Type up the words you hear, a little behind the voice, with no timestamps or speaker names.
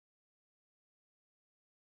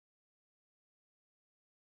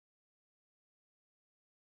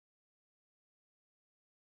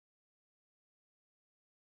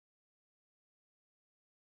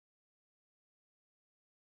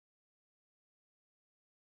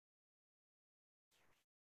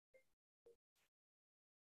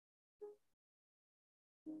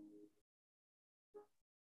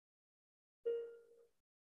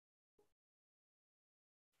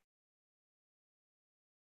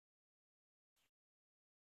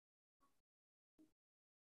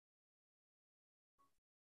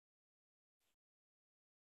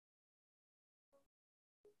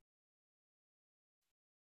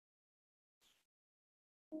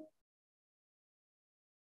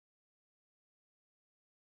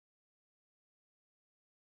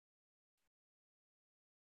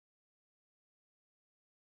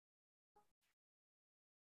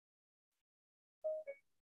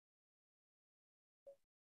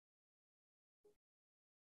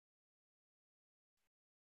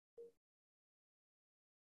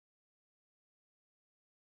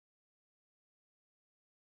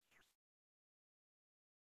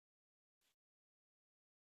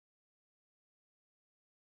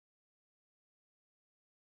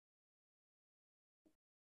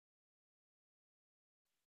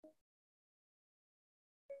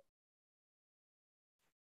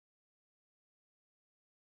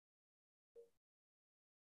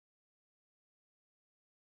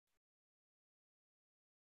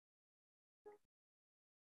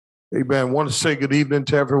Amen. I want to say good evening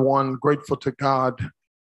to everyone. Grateful to God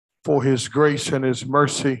for his grace and his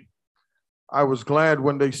mercy. I was glad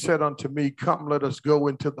when they said unto me, come, let us go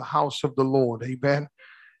into the house of the Lord. Amen.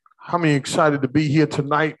 How many excited to be here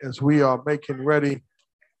tonight as we are making ready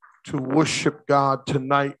to worship God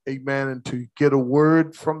tonight? Amen. And to get a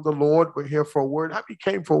word from the Lord. We're here for a word. How many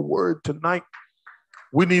came for a word tonight?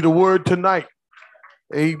 We need a word tonight.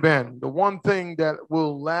 Amen. The one thing that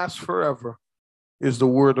will last forever is the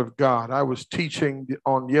word of God. I was teaching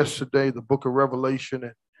on yesterday the book of Revelation,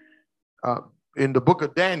 and in the book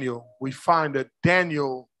of Daniel, we find that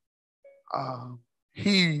Daniel,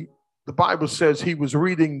 the Bible says he was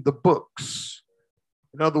reading the books.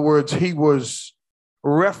 In other words, he was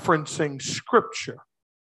referencing scripture.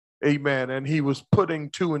 Amen. And he was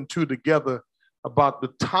putting two and two together about the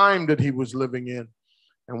time that he was living in.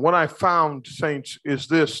 And what I found, saints, is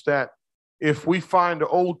this, that if we find the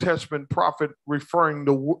Old Testament prophet referring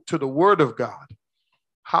to the word of God,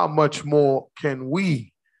 how much more can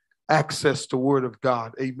we access the word of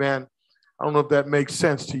God? Amen. I don't know if that makes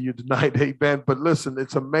sense to you tonight. Amen. But listen,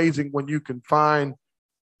 it's amazing when you can find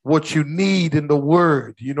what you need in the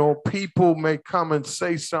word. You know, people may come and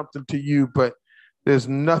say something to you, but there's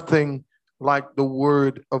nothing like the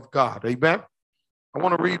word of God. Amen. I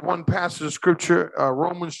want to read one passage of scripture,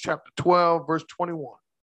 Romans chapter 12, verse 21.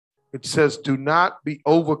 It says, do not be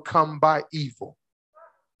overcome by evil,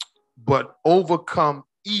 but overcome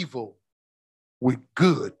evil with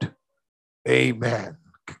good. Amen.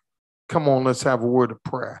 Come on, let's have a word of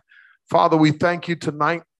prayer. Father, we thank you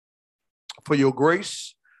tonight for your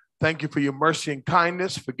grace. Thank you for your mercy and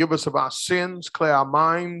kindness. Forgive us of our sins, clear our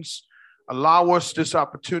minds. Allow us this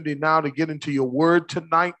opportunity now to get into your word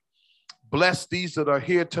tonight. Bless these that are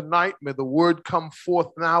here tonight. May the word come forth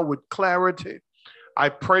now with clarity. I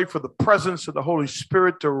pray for the presence of the Holy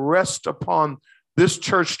Spirit to rest upon this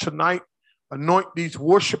church tonight. Anoint these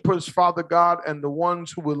worshipers, Father God, and the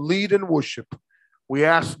ones who will lead in worship. We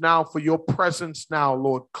ask now for your presence now,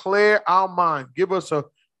 Lord. Clear our mind. Give us a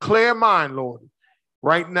clear mind, Lord,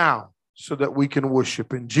 right now, so that we can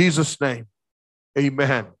worship. In Jesus' name,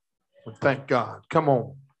 amen. And thank God. Come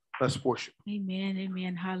on, let's worship. Amen,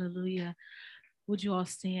 amen, hallelujah. Would you all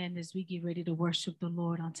stand as we get ready to worship the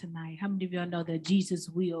Lord on tonight? How many of y'all know that Jesus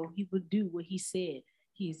he will do what he said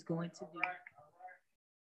he is going to do?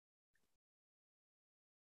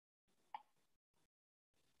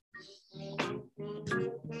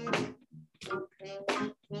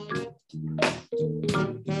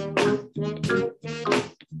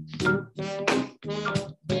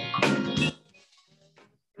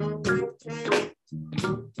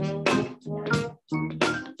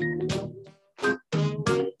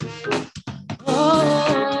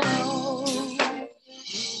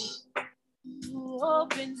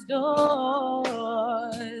 Opens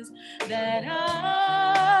doors that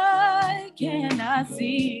I cannot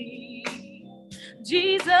see.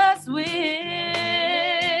 Jesus will.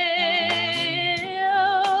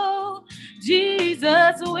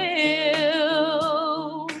 Jesus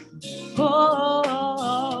will.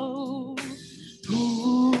 Oh,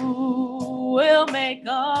 who will make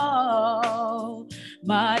all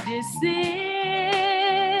my decisions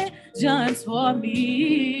for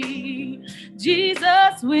me?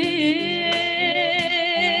 Jesus will.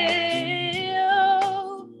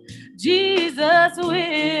 Jesus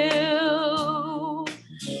will.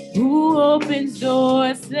 Who opens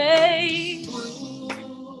doors, say, who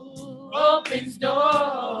opens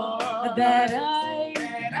doors that I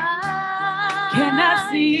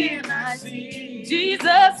cannot see.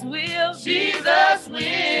 Jesus will. Jesus will.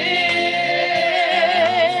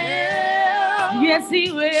 Yes,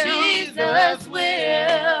 he will. Jesus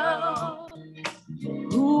will.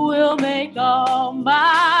 Who will make all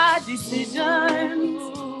my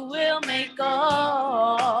decisions? Who will make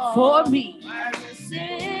all for me?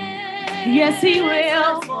 Yes, he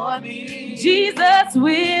will. For me. Jesus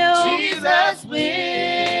will. Jesus will.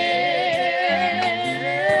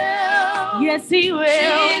 Yes, he will.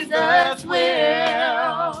 Jesus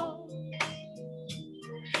will.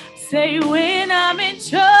 Say, when I'm in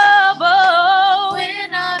trouble.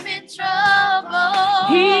 When I'm in trouble.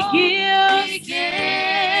 He gives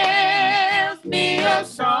me a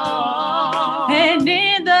song. And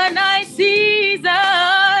in the night season.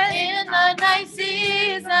 In the night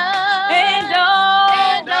season. And all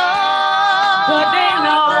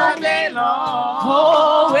the day long.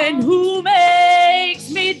 Oh, and who makes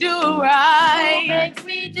me do right? Who makes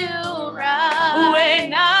me do right?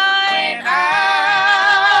 When I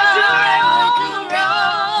do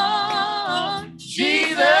wrong,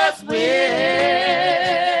 Jesus will.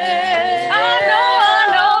 I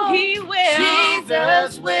know he will.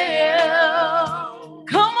 Jesus will.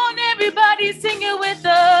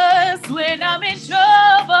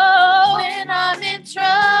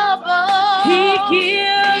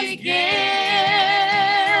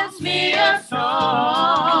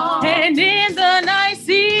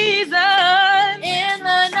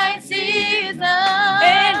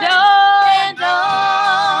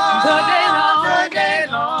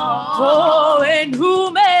 Oh, and who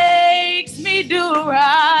makes me do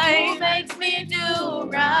right? Who makes me do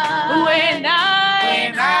right? When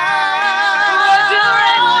I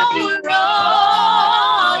do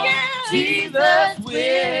wrong, yeah. Jesus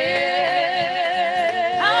will.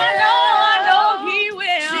 I know he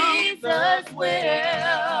will. Jesus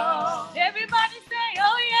will. Everybody say,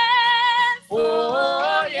 oh yes.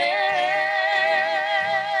 Oh yeah.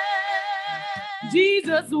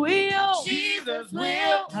 Jesus will. Jesus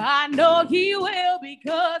will. I know he will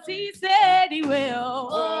because he said he will.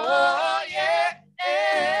 Oh yeah.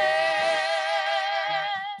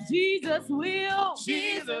 Jesus will.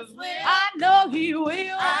 Jesus will. I know he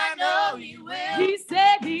will. I know he will. He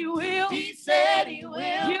said he will. He said he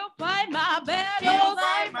will. He'll fight my battles. He'll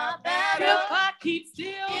fight my battle. If I keep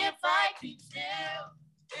still. If I keep still.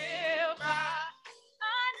 If I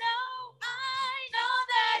know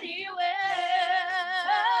that he will.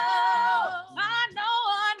 I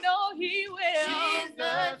know he will.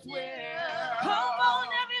 Jesus will. Come on,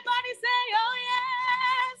 everybody say, oh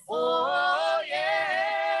yes. Oh yeah.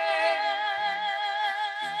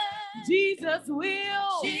 Jesus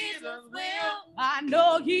will. Jesus will. I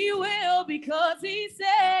know he will because he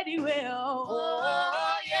said he will.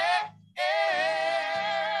 Oh yeah.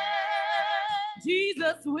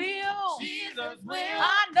 Jesus will. Jesus will.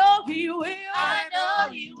 I know he will. I know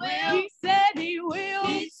he will. He said he will.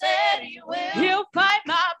 He said he will. He'll fight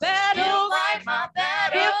my battles. He'll fight my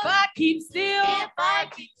battle. If I keep still. If I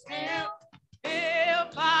keep still.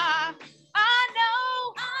 If I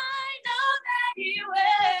know that he will.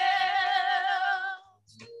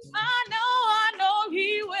 I know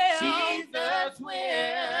he will. Jesus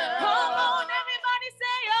will. Come on, everybody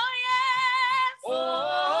say, oh yes.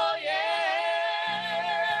 Oh yeah.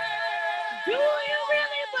 Do you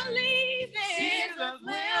really believe it? Jesus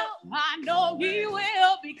will. I know he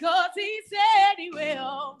will because he said he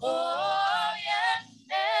will. Oh yeah.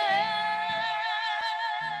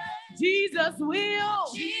 Jesus will.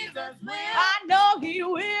 Jesus will. I know he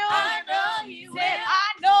will. I know he will. Said, I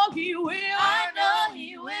know he will. I know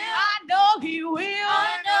he will. I know he will.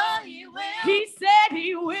 I know he will. He said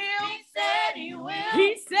he will. He said he will.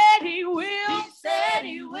 He said he will. He said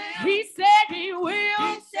he will. He said he will.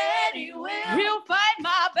 He said he will. He'll fight my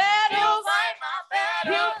He'll battles. fight my battle.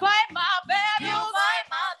 He'll fight my He'll battles. fight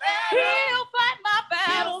my battle. He'll fight my He'll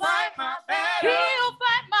battles. fight my battle. He'll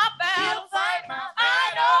fight my He'll battles. fight my I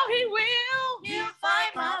battle. know he will. He'll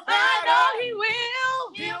fight my I battle. know he will.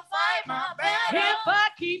 He'll fight my battle. If I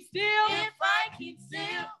keep still. If I keep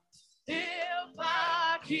still. If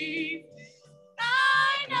I keep,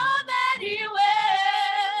 I know that he will.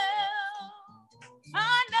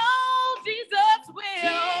 I know Jesus will.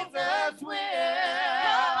 Jesus will.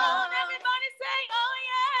 Come on, everybody say, oh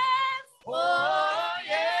yes. Oh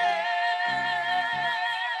yeah.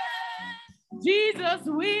 Jesus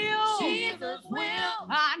will. Jesus will.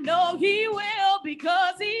 I know he will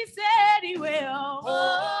because he said he will.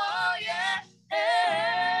 Oh yeah.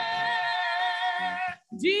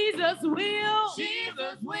 Jesus will.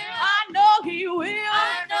 Jesus will. I know he will.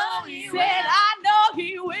 I know he will. Said I know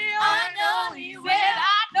he will. I know he will. Said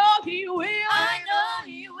I know he will. I know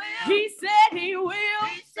he will. He said he will.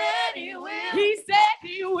 He said he will. He said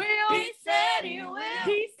he will. He said he will.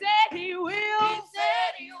 He said he will. He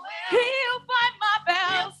said he will. He'll fight my He'll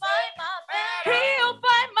battles. fight my battle. He'll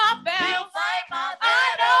fight my He'll battles. fight my battle. I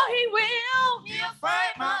know he will. He'll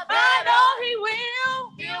fight my I battle. know he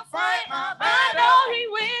will. He'll fight my I battle. know he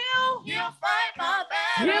will. He'll fight my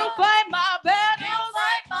battle. He'll fight my He'll battles.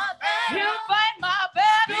 fight my battle. He'll fight my He'll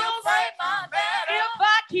battles. fight my battle. If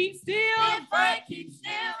I keep still. If I keep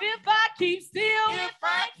still. If I keep still. If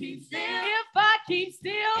I keep still. If I keep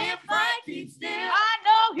still. If I keep still. I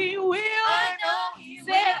know he will. I know he will.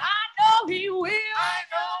 Said I know he will. I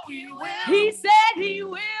know he will. He said he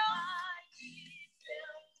will.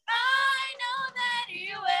 I know that he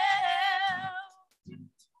will.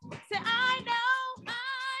 Say I know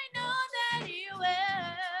that he will.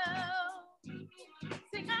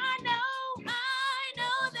 Say I know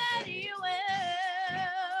that he will.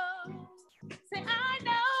 Say I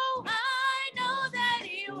know that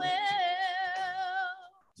he will.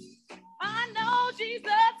 I know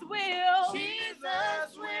Jesus will.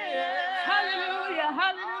 Jesus will. Hallelujah,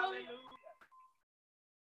 hallelujah.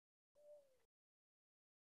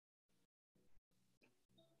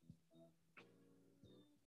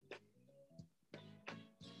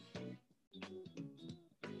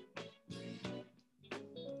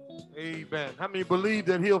 Amen. How many believe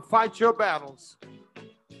that he'll fight your battles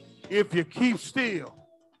if you keep still?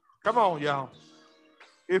 Come on, y'all.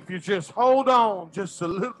 If you just hold on just a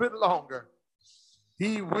little bit longer,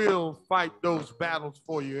 He will fight those battles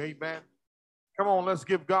for you. Amen. Come on, let's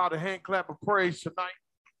give God a hand clap of praise tonight.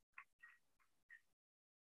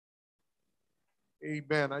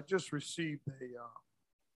 Amen. I just received a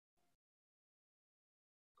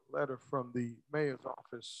letter from the mayor's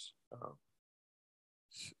office,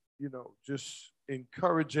 just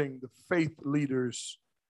encouraging the faith leaders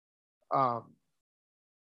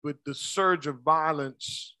with the surge of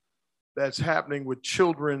violence that's happening with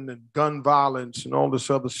children and gun violence and all this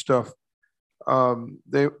other stuff.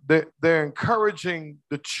 They're encouraging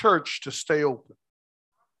the church to stay open.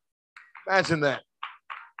 Imagine that.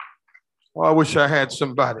 Well, I wish I had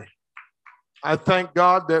somebody. I thank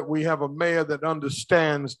God that we have a mayor that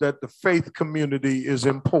understands that the faith community is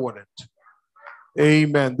important.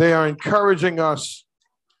 Amen. They are encouraging us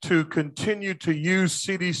to continue to use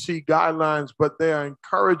CDC guidelines, but they are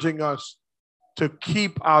encouraging us to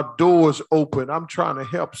keep our doors open. I'm trying to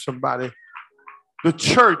help somebody. The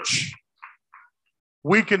church,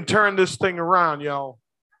 we can turn this thing around, y'all.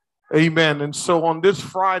 Amen. And so on this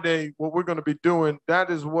Friday, what we're going to be doing, that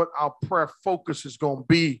is what our prayer focus is going to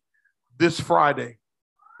be this Friday.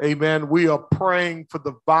 Amen. We are praying for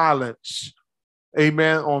the violence.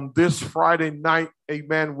 Amen. On this Friday night.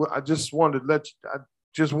 Amen. I just want to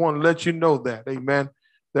let you know that. Amen.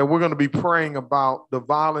 That we're going to be praying about the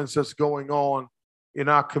violence that's going on in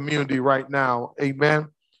our community right now. Amen.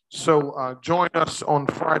 So join us on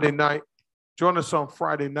Friday night. Join us on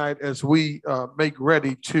Friday night as we make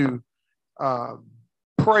ready to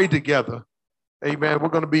pray together. Amen. We're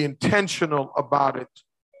going to be intentional about it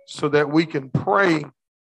so that we can pray,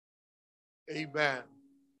 amen,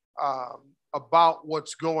 about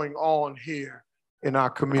what's going on here in our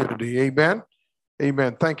community. Amen.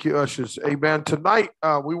 Amen. Thank you, ushers. Amen. Tonight,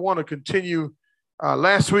 we want to continue.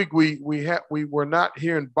 Last week, we were not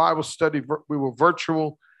here in Bible study. We were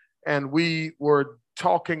virtual, and we were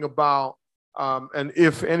talking about, and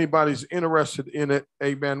if anybody's interested in it,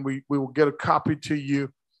 amen, we will get a copy to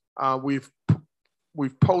you. We've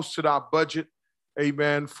posted our budget,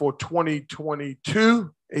 amen, for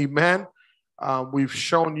 2022. Amen. We've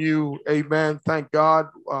shown you, amen, thank God,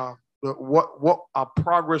 what our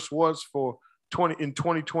progress was for in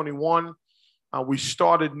 2021. We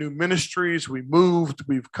started new ministries. We moved.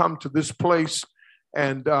 We've come to this place,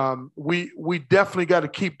 and we definitely got to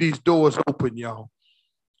keep these doors open, y'all.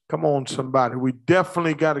 Come on, somebody. We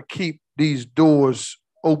definitely got to keep these doors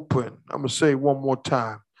open. I'm going to say it one more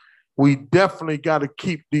time. We definitely got to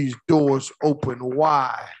keep these doors open.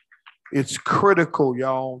 Why? It's critical,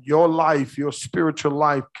 y'all. Your life, your spiritual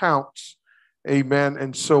life counts. Amen.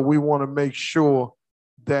 And so we want to make sure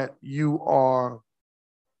that you are,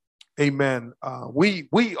 amen, we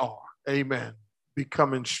are, amen,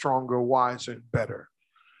 becoming stronger, wiser, and better.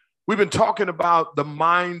 We've been talking about the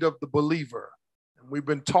mind of the believer. And we've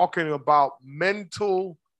been talking about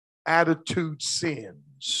mental attitude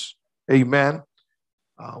sins. Amen.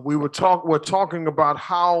 We're talking about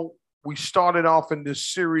how we started off in this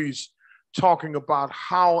series talking about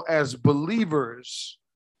how as believers,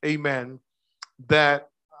 amen, that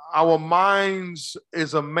our minds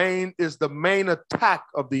is the main attack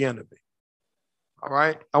of the enemy. All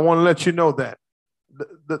right. I want to let you know that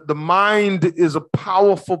the mind is a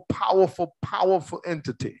powerful, powerful, powerful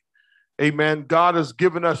entity. Amen. God has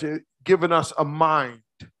given us a mind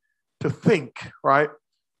to think, right?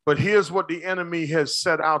 But here's what the enemy has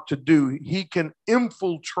set out to do. He can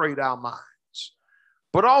infiltrate our minds.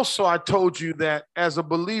 But also I told you that as a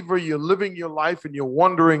believer, you're living your life and you're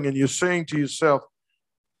wondering and you're saying to yourself,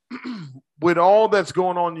 with all that's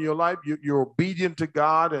going on in your life, you're obedient to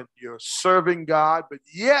God and you're serving God, but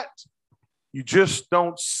yet you just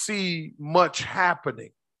don't see much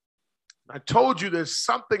happening. I told you there's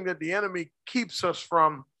something that the enemy keeps us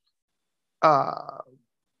from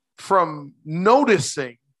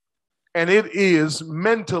noticing, and it is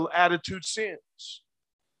mental attitude sins.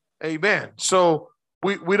 Amen. So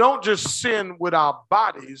we don't just sin with our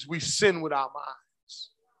bodies, we sin with our minds.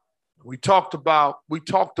 We talked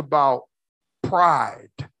about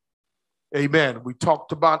pride. Amen. We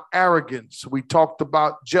talked about arrogance. We talked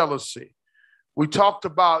about jealousy. We talked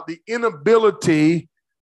about the inability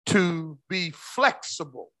to be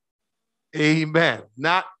flexible. Amen.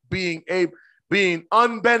 Not being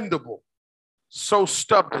unbendable. So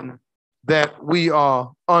stubborn that we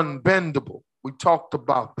are unbendable. We talked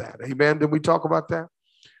about that. Amen. Did we talk about that?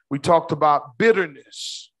 We talked about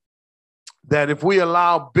bitterness. That if we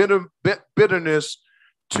allow bitterness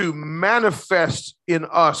to manifest in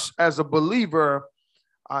us as a believer,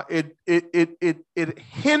 it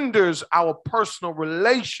hinders our personal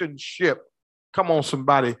relationship. Come on,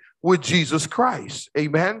 somebody, with Jesus Christ.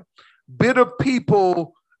 Amen. Bitter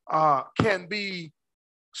people can be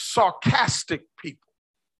sarcastic people.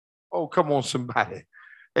 Oh, come on, somebody.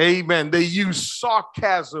 Amen. They use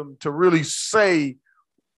sarcasm to really say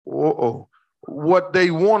what they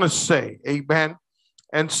want to say. Amen.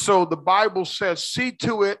 And so the Bible says, see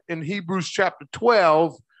to it in Hebrews chapter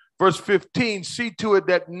 12, verse 15, see to it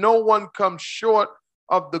that no one comes short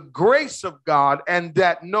of the grace of God and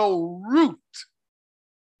that no root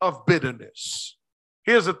of bitterness.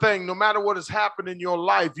 Here's the thing, no matter what has happened in your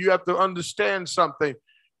life, you have to understand something.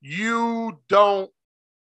 You don't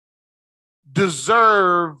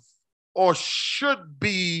deserve or should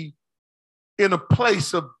be in a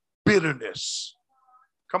place of bitterness.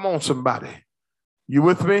 Come on, somebody. You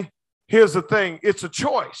with me? Here's the thing. It's a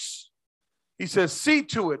choice. He says, see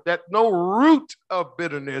to it that no root of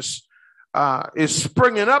bitterness is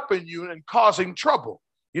springing up in you and causing trouble.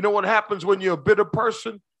 You know what happens when you're a bitter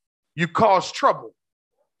person? You cause trouble.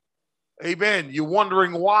 Amen. You're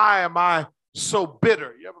wondering, why am I so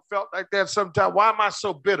bitter? You ever felt like that sometime? Why am I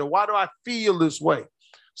so bitter? Why do I feel this way?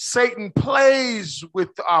 Satan plays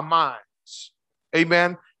with our minds.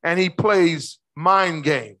 Amen. And he plays mind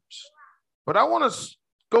games. But I want to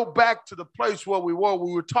go back to the place where we were.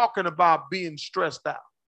 We were talking about being stressed out.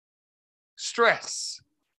 Stress.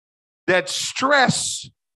 That stress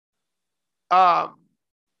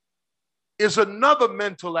is another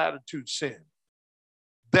mental attitude sin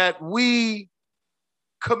that we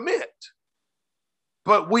commit,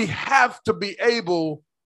 but we have to be able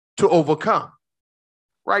to overcome.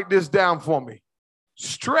 Write this down for me.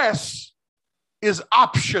 Stress is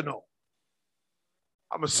optional.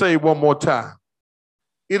 I'm going to say it one more time.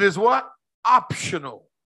 It is what? Optional.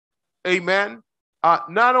 Amen.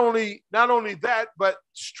 Not only that, but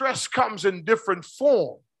stress comes in different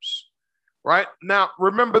forms, right? Now,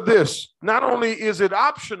 remember this. Not only is it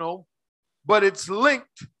optional, but it's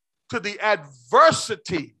linked to the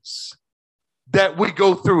adversities that we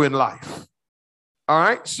go through in life. All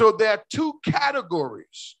right. So there are two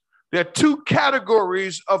categories. There are two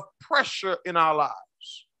categories of pressure in our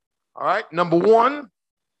lives. All right. Number one,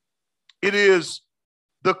 it is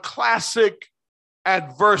the classic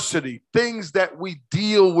adversity, things that we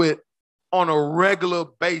deal with on a regular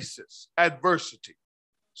basis. Adversity,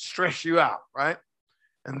 stress you out, right?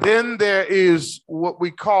 And then there is what we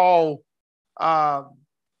call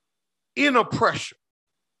inner pressure.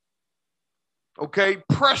 Okay,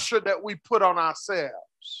 pressure that we put on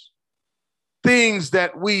ourselves, things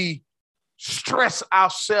that we stress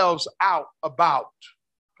ourselves out about.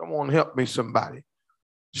 Come on, help me, somebody.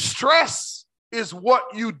 Stress is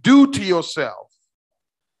what you do to yourself,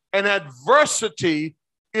 and adversity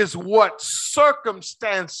is what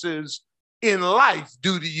circumstances in life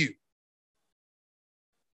do to you.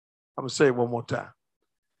 I'm going to say it one more time.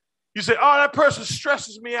 You say, oh, that person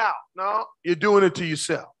stresses me out. No, you're doing it to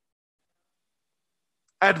yourself.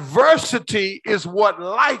 Adversity is what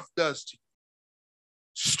life does to you.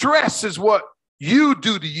 Stress is what you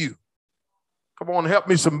do to you. Come on, help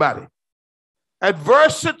me, somebody.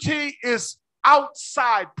 Adversity is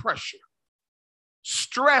outside pressure.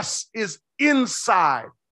 Stress is inside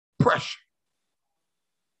pressure.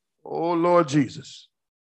 Oh, Lord Jesus.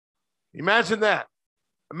 Imagine that.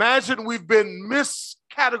 Imagine we've been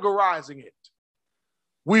miscategorizing it.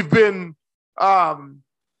 We've been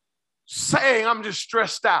saying, I'm just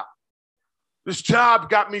stressed out. This job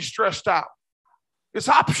got me stressed out. It's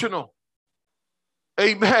optional.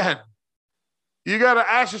 Amen. You got to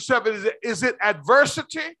ask yourself, is it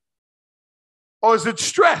adversity or is it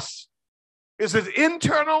stress? Is it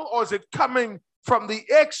internal or is it coming from the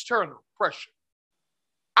external pressure?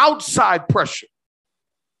 Outside pressure.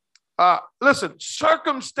 Listen,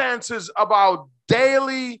 circumstances of our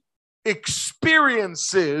daily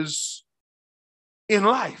experiences in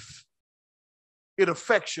life, it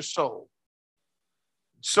affects your soul.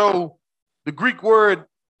 So the Greek word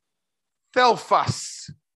thelphos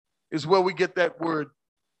is where we get that word,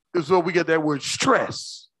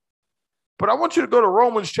 stress. But I want you to go to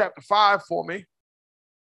Romans chapter 5 for me.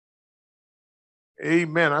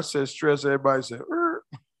 Amen. I said stress. Everybody said,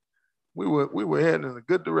 we were heading in a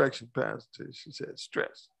good direction, Pastor. She said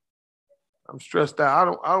stress. I'm stressed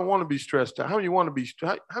out. I don't want to be stressed out. How many want to be?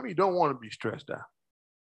 How many don't want to be stressed out?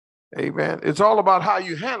 Amen. It's all about how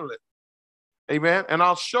you handle it. Amen. And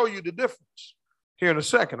I'll show you the difference here in a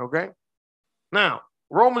second. Okay. Now,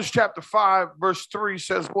 Romans chapter 5, verse 3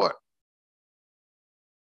 says what?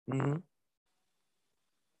 Mm-hmm.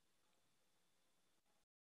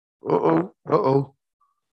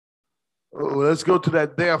 Let's go to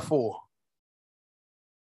that therefore.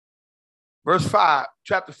 Verse 5,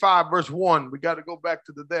 chapter 5, verse 1. We got to go back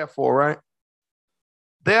to the therefore, right?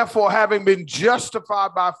 Therefore, having been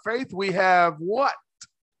justified by faith, we have what?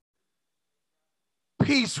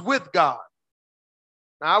 Peace with God.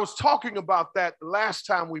 Now, I was talking about that the last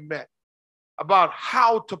time we met, about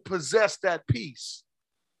how to possess that peace,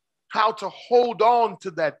 how to hold on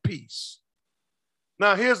to that peace.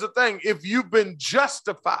 Now, here's the thing. If you've been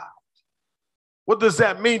justified, what does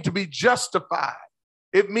that mean to be justified?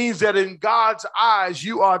 It means that in God's eyes,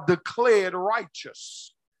 you are declared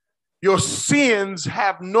righteous. Your sins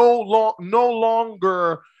have no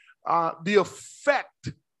longer the effect,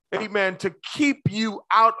 amen, to keep you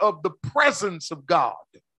out of the presence of God.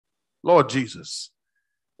 Lord Jesus.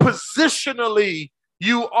 Positionally,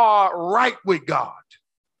 you are right with God.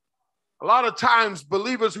 A lot of times,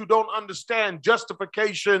 believers who don't understand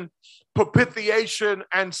justification, propitiation,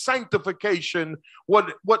 and sanctification,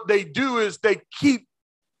 what they do is they keep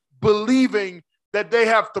believing that they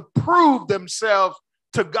have to prove themselves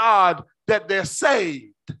to God that they're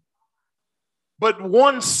saved. But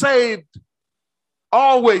once saved,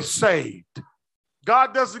 always saved.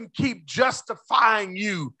 God doesn't keep justifying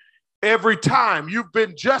you every time. You've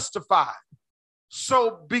been justified.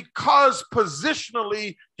 So because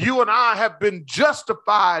positionally you and I have been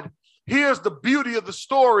justified, here's the beauty of the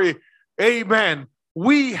story. Amen.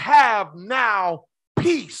 We have now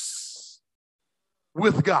peace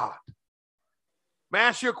with God. May I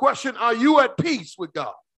ask you a question? Are you at peace with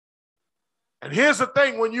God? And here's the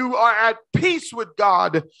thing. When you are at peace with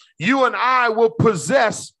God, you and I will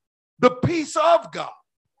possess the peace of God.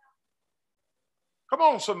 Come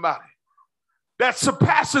on, somebody. That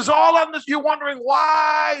surpasses all understanding. You're wondering,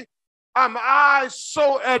 why am I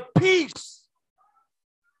so at peace?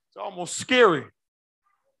 It's almost scary.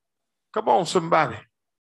 Come on, somebody.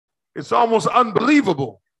 It's almost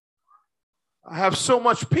unbelievable. I have so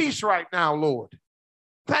much peace right now, Lord.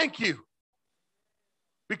 Thank you.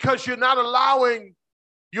 Because you're not allowing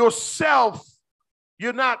yourself,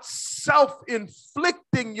 you're not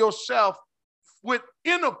self-inflicting yourself with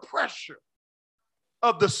inner pressure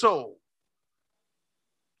of the soul.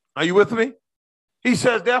 Are you with me? He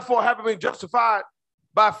says, therefore, having been justified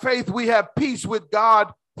by faith, we have peace with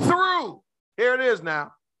God through, here it is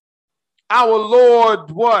now, our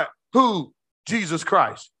Lord, what? Who? Jesus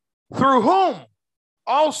Christ. Through whom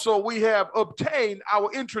also we have obtained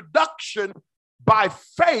our introduction by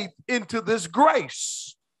faith into this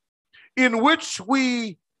grace in which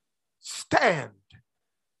we stand.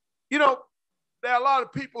 You know, there are a lot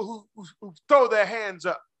of people who throw their hands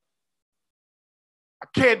up. I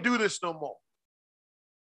can't do this no more.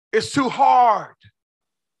 It's too hard.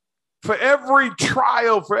 For every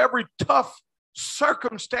trial, for every tough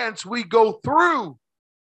circumstance we go through,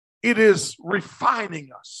 it is refining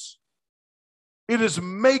us. It is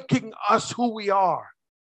making us who we are.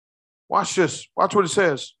 Watch this. Watch what it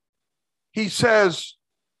says. He says,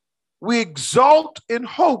 we exalt in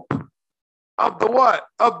hope of the what?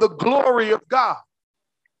 Of the glory of God.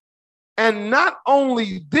 And not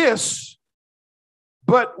only this,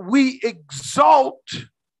 but we exalt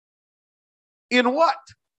in what?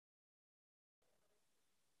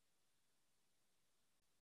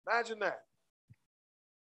 Imagine that.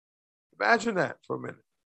 Imagine that for a minute.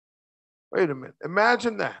 Wait a minute.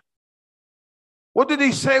 Imagine that. What did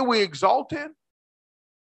he say we exalt in?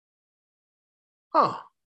 How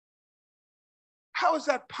is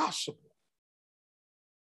that possible?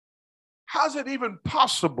 How is it even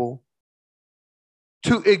possible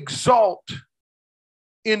to exalt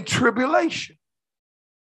in tribulation?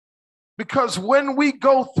 Because when we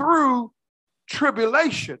go through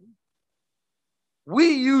tribulation,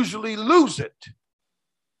 we usually lose it.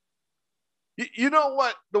 You know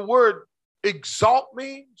what the word exalt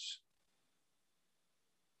means?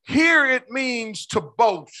 Here it means to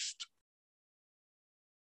boast.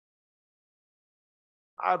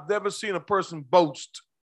 I've never seen a person boast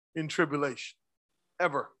in tribulation,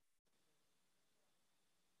 ever.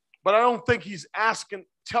 But I don't think he's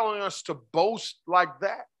telling us to boast like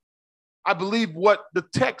that. I believe what the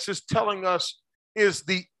text is telling us is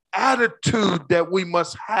the attitude that we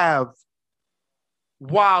must have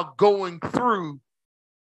while going through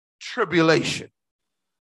tribulation.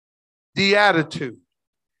 The attitude.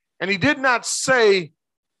 And he did not say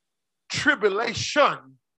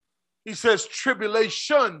tribulation. He says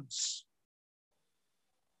tribulations.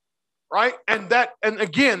 Right? And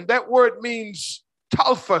again, that word means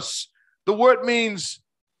talphus. The word means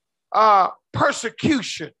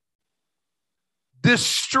persecution,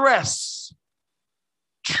 distress,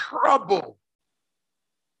 trouble.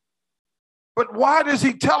 But why does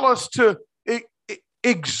he tell us to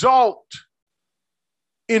exalt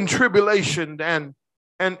in tribulation? And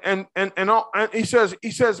he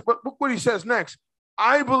says, but look what he says next.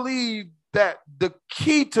 I believe that the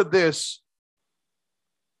key to this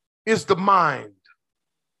is the mind,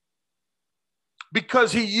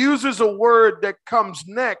 because he uses a word that comes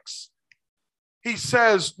next. He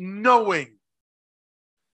says knowing.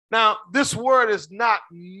 Now, this word is not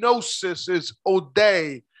gnosis, it's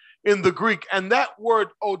ode in the Greek. And that word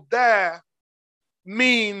ode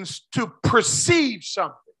means to perceive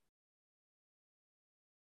something.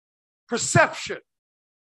 Perception.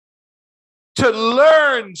 To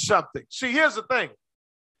learn something. See, here's the thing.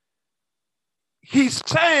 He's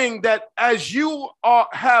saying that as you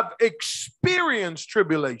have experienced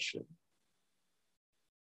tribulation,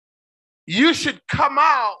 you should come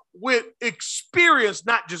out with experience,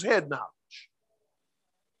 not just head knowledge.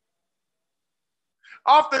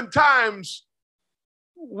 Oftentimes,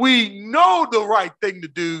 we know the right thing to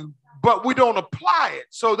do, but we don't apply it.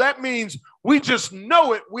 So that means we just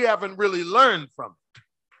know it. We haven't really learned from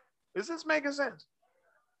it. Is this making sense?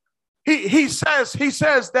 He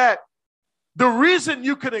says that the reason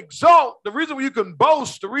you can exalt, the reason you can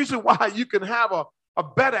boast, the reason why you can have a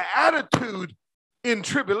better attitude in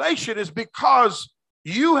tribulation is because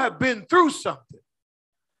you have been through something.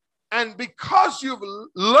 And because you've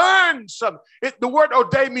learned something, the word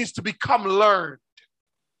ode means to become learned,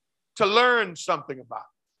 to learn something about.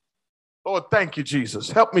 Lord, thank you,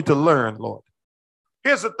 Jesus. Help me to learn, Lord.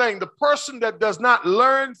 Here's the thing. The person that does not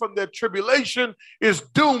learn from their tribulation is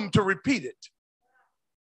doomed to repeat it.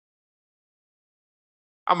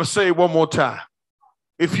 I'm going to say it one more time.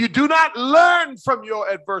 If you do not learn from your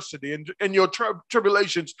adversity and your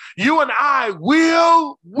tribulations, you and I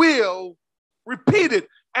will repeat it.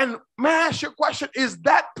 And may I ask you a question? Is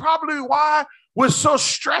that probably why we're so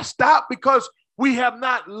stressed out? Because we have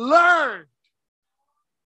not learned.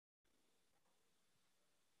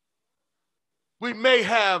 We may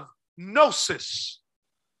have gnosis,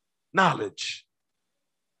 knowledge,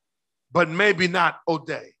 but maybe not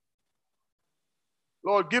ode.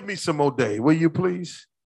 Lord, give me some ode, will you please?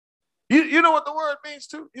 You know what the word means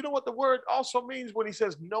too? You know what the word also means when he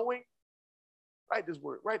says knowing? Write this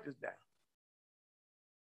word, write this down.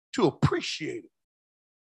 To appreciate it.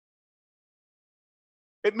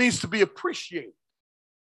 It means to be appreciated.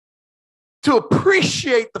 To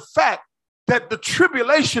appreciate the fact that the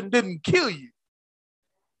tribulation didn't kill you.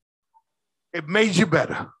 It made you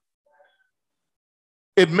better.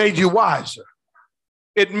 It made you wiser.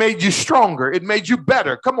 It made you stronger. It made you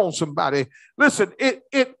better. Come on, somebody. Listen, it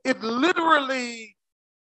literally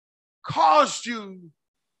caused you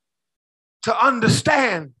to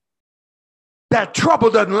understand that trouble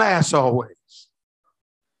doesn't last always.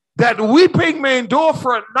 That weeping may endure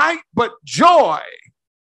for a night, but joy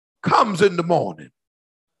comes in the morning.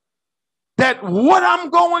 That what I'm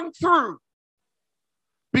going through,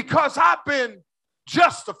 because I've been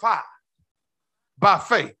justified by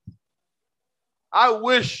faith. I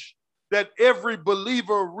wish that every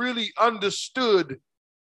believer really understood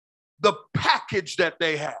the package that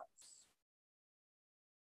they have.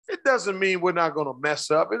 It doesn't mean we're not going to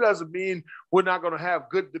mess up. It doesn't mean we're not going to have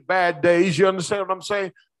good to bad days. You understand what I'm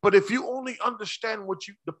saying? But if you only understand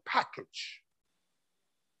the package,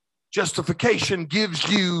 justification gives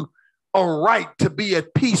you a right to be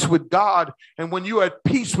at peace with God. And when you're at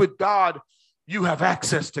peace with God, you have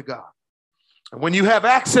access to God. And when you have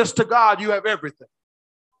access to God, you have everything.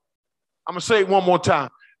 I'm going to say it one more time.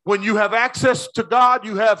 When you have access to God,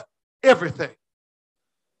 you have everything.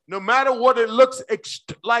 No matter what it looks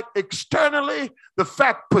like externally, the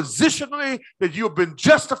fact positionally that you've been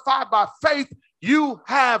justified by faith, you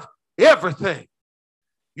have everything.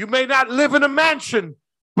 You may not live in a mansion,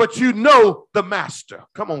 but you know the master.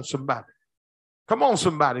 Come on, somebody. Come on,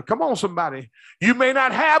 somebody. Come on, somebody. You may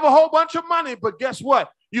not have a whole bunch of money, but guess what?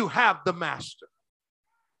 You have the master.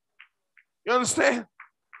 You understand?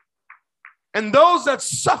 And those that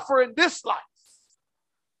suffer in this life,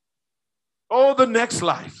 oh, the next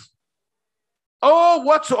life. Oh,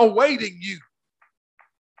 what's awaiting you?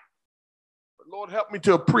 But Lord, help me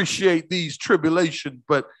to appreciate these tribulations.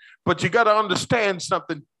 But you got to understand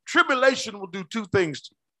something. Tribulation will do two things to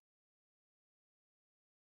you.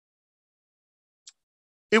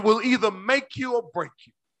 It will either make you or break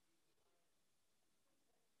you.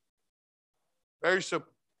 Very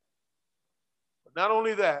simple. But not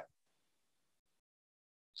only that,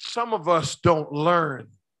 some of us don't learn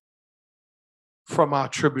from our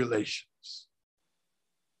tribulations.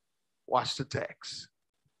 Watch the text.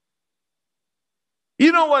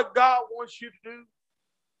 You know what God wants you to do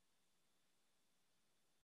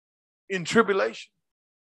in tribulation?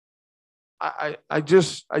 I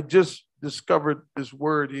just discovered this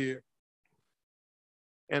word here,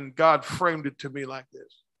 and God framed it to me like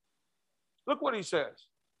this. Look what he says.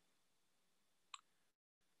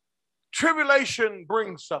 Tribulation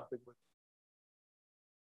brings something with it.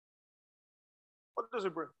 What does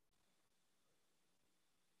it bring?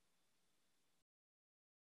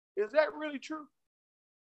 Is that really true?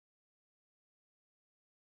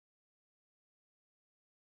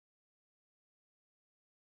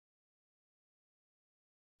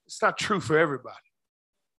 It's not true for everybody.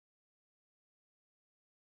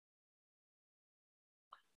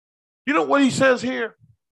 You know what he says here?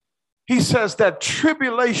 He says that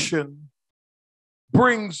tribulation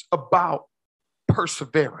brings about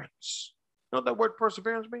perseverance. You know what that word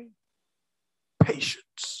perseverance means?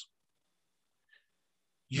 Patience.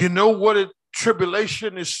 You know what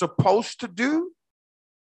tribulation is supposed to do?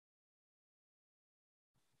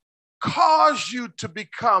 Cause you to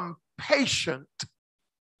become patient,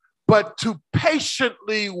 but to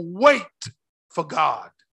patiently wait for God.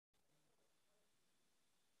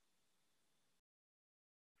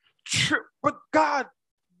 But God,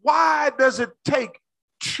 why does it take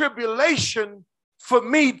tribulation for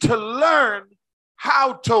me to learn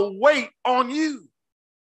how to wait on you?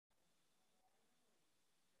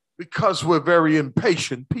 Because we're very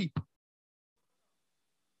impatient people.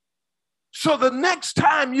 So the next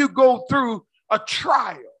time you go through a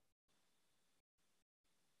trial,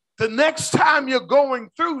 the next time you're going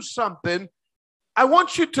through something, I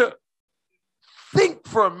want you to think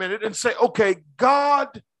for a minute and say, okay,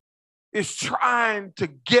 God is trying to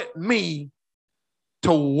get me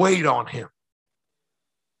to wait on him.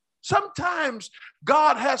 Sometimes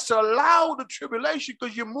God has to allow the tribulation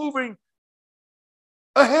because you're moving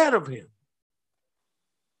ahead of him,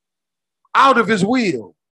 out of his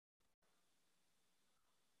will.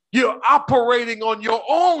 You're operating on your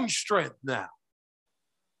own strength now.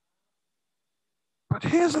 But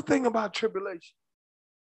here's the thing about tribulation.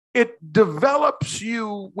 It develops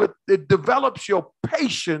your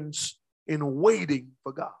patience in waiting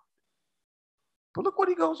for God. But look what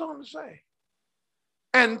he goes on to say.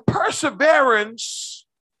 And perseverance,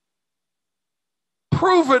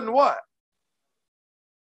 proven what?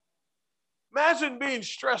 Imagine being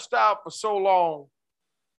stressed out for so long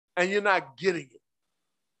and you're not getting it.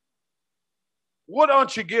 What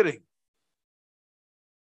aren't you getting?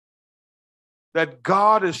 That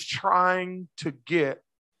God is trying to get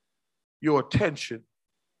your attention.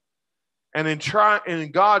 And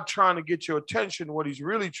in God trying to get your attention, what he's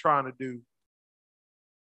really trying to do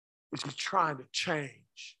is he's trying to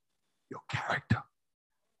change your character.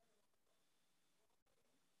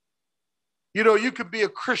 You know, you could be a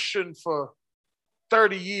Christian for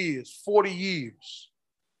 30 years, 40 years,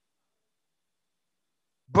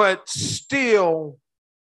 but still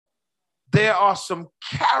there are some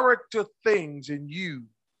character things in you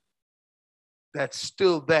that's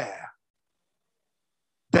still there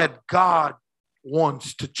that God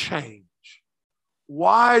wants to change.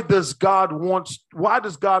 Why does God want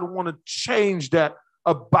to change that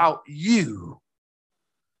about you?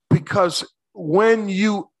 Because when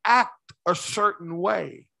you act a certain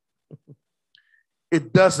way,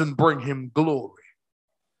 it doesn't bring him glory.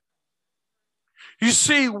 You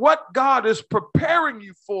see, what God is preparing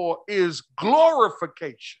you for is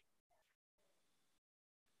glorification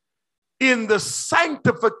in the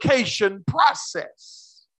sanctification process.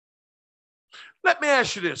 Let me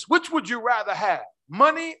ask you this. Which would you rather have,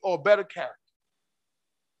 money or better character?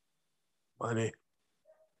 Money.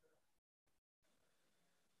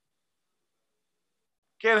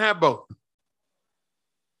 Can't have both.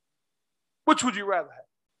 Which would you rather have?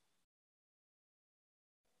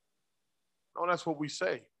 No, that's what we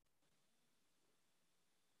say.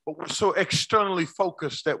 But we're so externally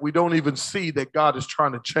focused that we don't even see that God is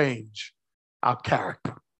trying to change our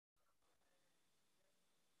character.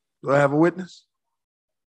 Do I have a witness?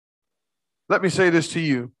 Let me say this to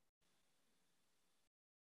you.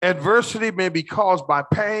 Adversity may be caused by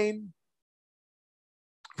pain,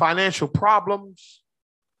 financial problems.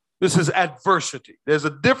 This is adversity. There's a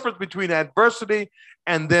difference between adversity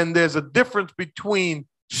and then there's a difference between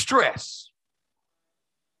stress.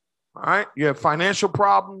 All right, you have financial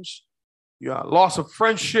problems, you have loss of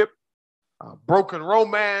friendship, broken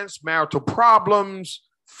romance, marital problems,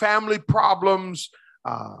 family problems,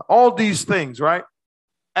 all these things, right?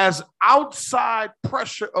 As outside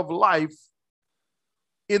pressure of life,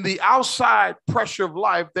 in the outside pressure of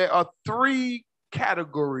life, there are three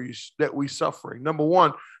categories that we suffering. Number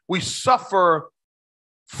one, we suffer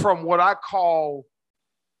from what I call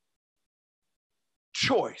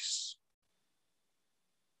choice.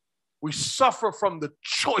 We suffer from the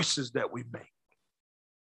choices that we make.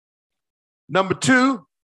 Number two,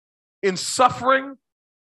 in suffering,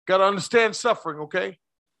 got to understand suffering, okay?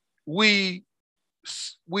 we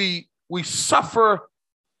suffer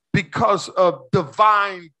because of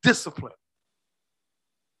divine discipline.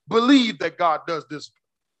 Believe that God does discipline.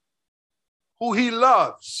 Who he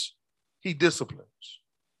loves, he disciplines.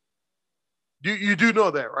 You do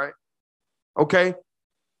know that, right? Okay.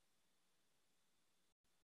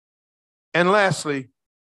 And lastly,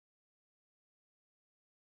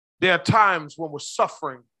 there are times when we're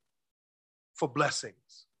suffering for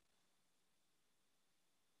blessings,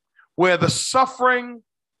 where the suffering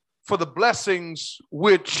for the blessings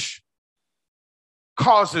which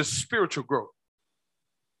causes spiritual growth.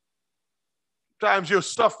 Sometimes you're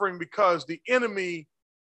suffering because the enemy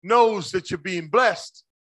knows that you're being blessed.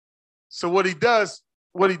 So what he does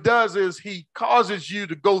is he causes you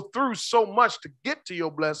to go through so much to get to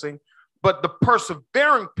your blessing, but the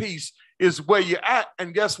persevering piece is where you're at.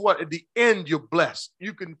 And guess what? At the end, you're blessed.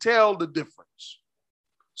 You can tell the difference.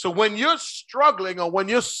 So when you're struggling or when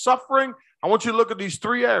you're suffering, I want you to look at these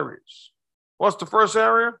three areas. What's the first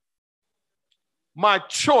area? My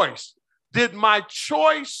choice. Did my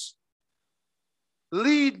choice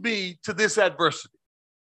lead me to this adversity?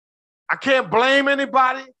 I can't blame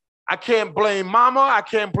anybody. I can't blame mama. I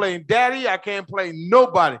can't blame daddy. I can't blame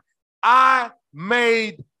nobody. I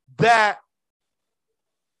made that.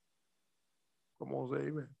 Come on, say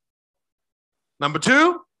amen. Number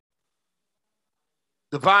two,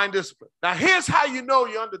 divine discipline. Now, here's how you know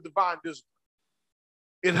you're under divine discipline.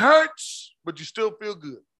 It hurts, but you still feel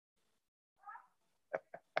good.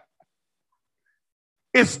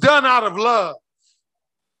 It's done out of love.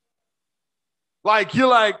 Like, you're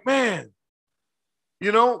like, man,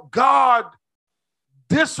 you know, God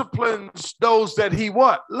disciplines those that he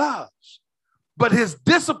what? Loves. But his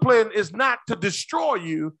discipline is not to destroy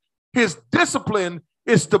you. His discipline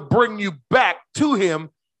is to bring you back to him.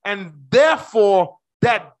 And therefore,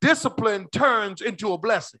 that discipline turns into a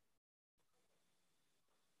blessing.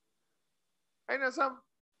 Ain't that something?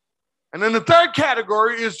 And then the third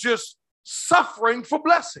category is just suffering for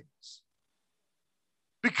blessings.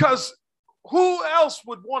 Because who else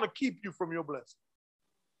would want to keep you from your blessing?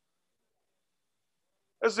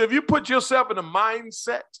 As if you put yourself in a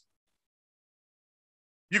mindset,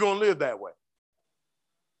 you're going to live that way.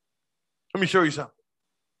 Let me show you something.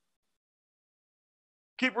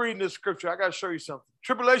 Keep reading this scripture. I got to show you something.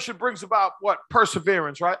 Tribulation brings about what?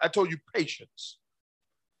 Perseverance, right? I told you patience,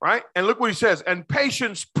 right? And look what he says. And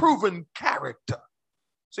patience, proven character.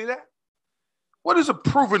 See that? What is a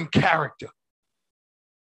proven character?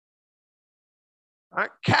 All right?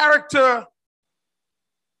 Character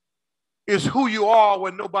is who you are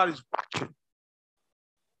when nobody's watching.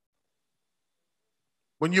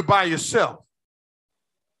 When you're by yourself.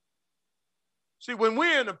 See, when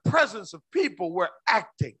we're in the presence of people, we're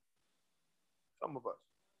acting. Some of us.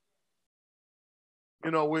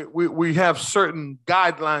 You know, we have certain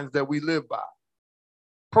guidelines that we live by.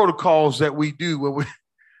 Protocols that we do when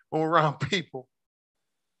we're around people.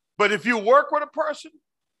 But if you work with a person,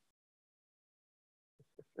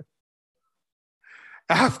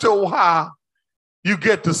 after a while, you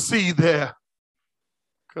get to see their,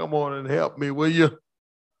 come on and help me, will you?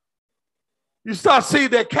 You start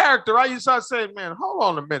seeing their character, right? You start saying, man, hold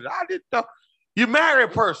on a minute. I didn't know. You marry a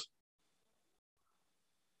person.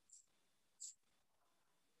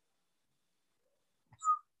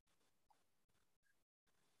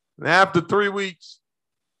 And after 3 weeks,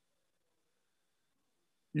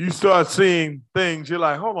 you start seeing things. You're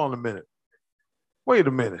like, hold on a minute. Wait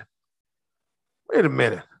a minute. Wait a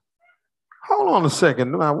minute. Hold on a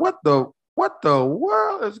second. Now, what the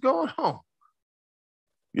world is going on?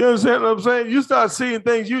 You understand what I'm saying? You start seeing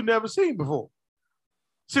things you've never seen before.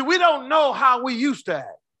 See, we don't know how we used to act.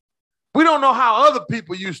 We don't know how other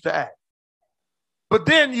people used to act. But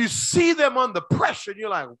then you see them under pressure, and you're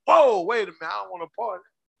like, whoa, wait a minute, I don't want a part of that.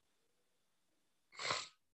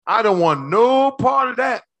 I don't want no part of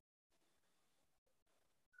that.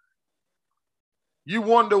 You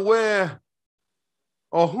wonder where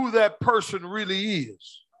or who that person really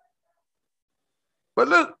is. But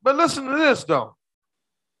listen to this, though.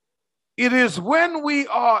 It is when we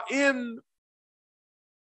are in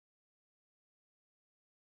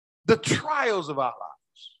the trials of our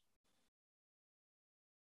lives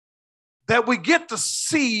that we get to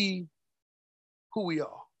see who we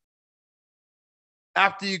are.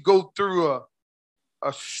 After you go through a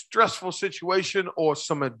stressful situation or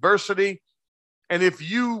some adversity, and if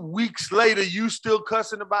you weeks later, you still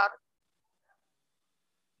cussing about it,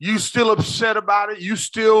 you still upset about it, you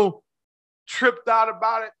still tripped out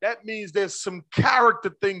about it, that means there's some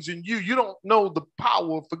character things in you. You don't know the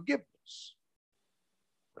power of forgiveness.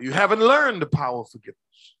 You haven't learned the power of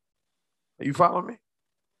forgiveness. Are you following me?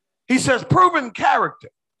 He says, proven character.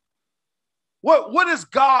 What is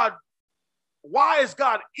God? Why is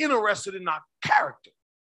God interested in our character?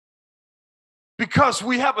 Because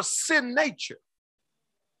we have a sin nature.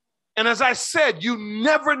 And as I said, you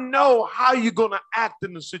never know how you're going to act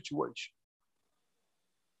in the situation.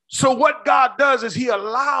 So what God does is he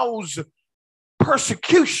allows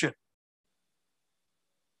persecution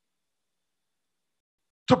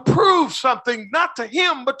to prove something, not to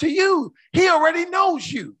him, but to you. He already knows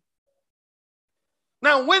you.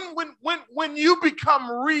 Now, when you become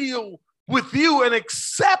real with you and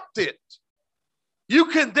accept it, you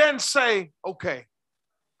can then say, okay,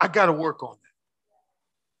 I got to work on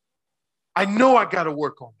that. I know I got to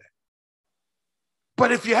work on that.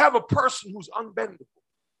 But if you have a person who's unbendable,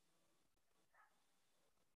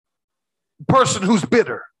 a person who's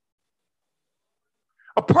bitter,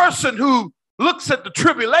 a person who looks at the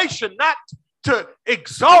tribulation not to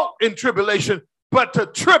exalt in tribulation, but to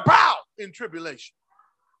trip out in tribulation.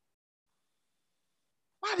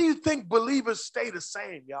 Why do you think believers stay the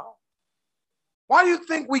same, y'all? Why do you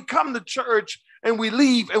think we come to church and we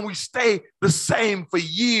leave and we stay the same for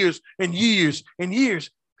years and years and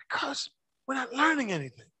years? Because we're not learning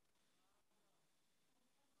anything.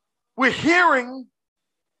 We're hearing,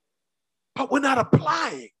 but we're not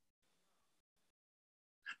applying.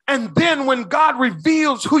 And then when God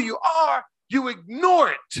reveals who you are, you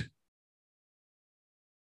ignore it.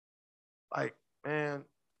 Like, man,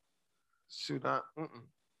 shoot,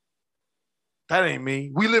 that ain't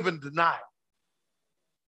me. We live in denial.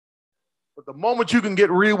 But the moment you can get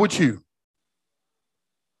real with you,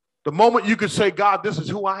 the moment you can say, God, this is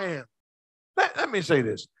who I am. Let me say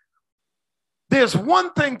this. There's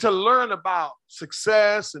one thing to learn about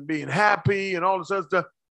success and being happy and all this other stuff.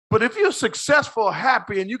 But if you're successful,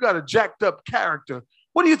 happy, and you got a jacked up character,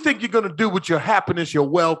 what do you think you're going to do with your happiness, your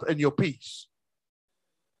wealth, and your peace?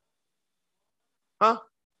 Huh?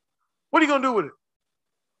 What are you going to do with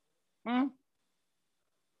it?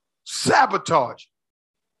 Sabotage.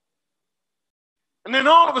 And then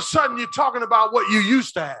all of a sudden you're talking about what you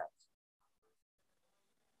used to have.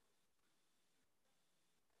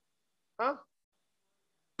 Huh?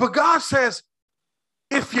 But God says,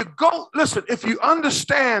 if you go, listen, if you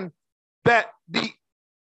understand that the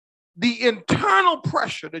internal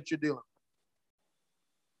pressure that you're dealing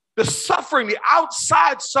with, the suffering, the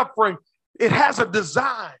outside suffering, it has a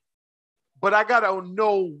design. But I got to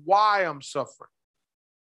know why I'm suffering.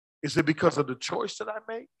 Is it because of the choice that I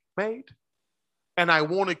made? And I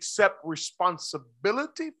won't accept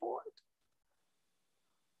responsibility for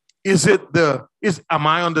it? Am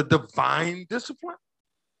I under divine discipline?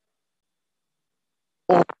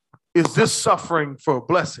 Or is this suffering for a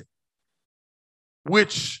blessing,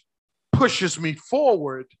 which pushes me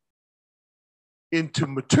forward into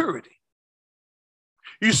maturity?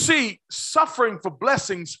 You see, suffering for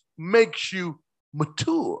blessings makes you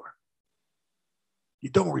mature. You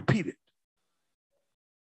don't repeat it.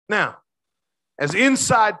 Now, as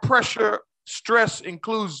inside pressure, stress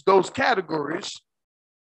includes those categories.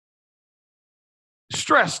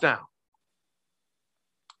 Stress now.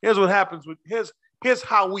 Here's what happens with, here's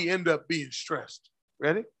how we end up being stressed.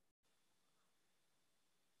 Ready?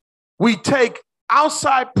 We take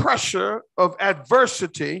outside pressure of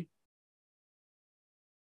adversity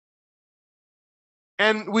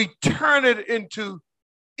and we turn it into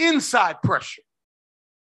inside pressure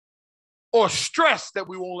or stress that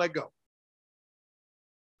we won't let go.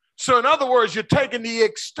 So in other words, you're taking the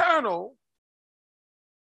external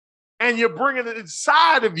and you're bringing it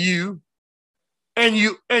inside of you and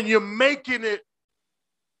you're making it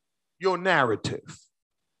your narrative.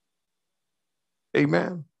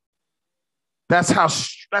 Amen. That's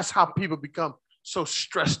how people become so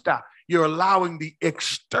stressed out. You're allowing the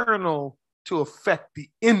external to affect the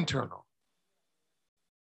internal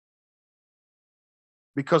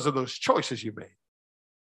because of those choices you made.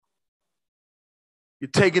 You're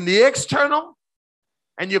taking the external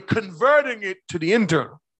and you're converting it to the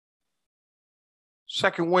internal.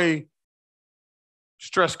 Second way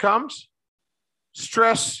stress comes,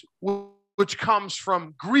 stress which comes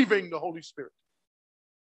from grieving the Holy Spirit.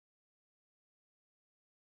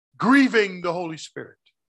 Grieving the Holy Spirit.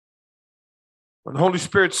 When the Holy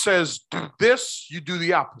Spirit says, do this, you do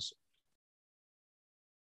the opposite.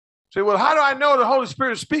 Say, well, how do I know the Holy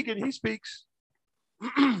Spirit is speaking? He speaks.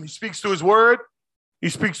 He speaks through his word. He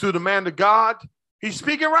speaks through the man of God. He's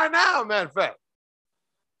speaking right now, matter of fact.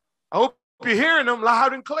 I hope you're hearing him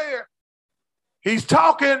loud and clear. He's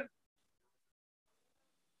talking,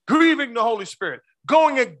 grieving the Holy Spirit,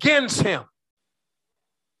 going against him.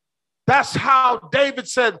 That's how David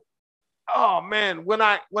said, oh man, when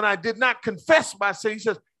I did not confess my sin, he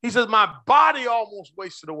says, He says, my body almost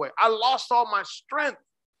wasted away. I lost all my strength.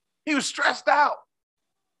 He was stressed out.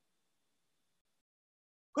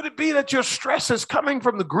 Could it be that your stress is coming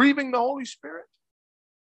from the grieving the Holy Spirit?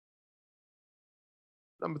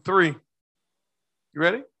 Number 3. You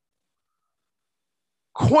ready?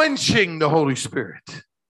 Quenching the Holy Spirit.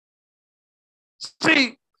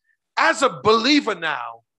 See, as a believer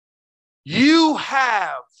now, you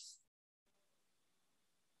have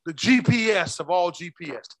the GPS of all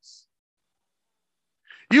GPSs.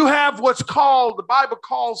 You have what's called, the Bible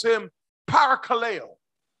calls him parakaleo,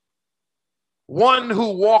 one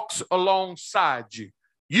who walks alongside you.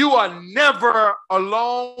 You are never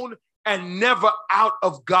alone and never out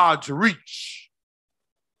of God's reach.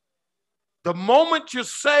 The moment you're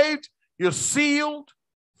saved, you're sealed,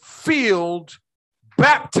 filled,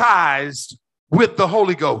 baptized with the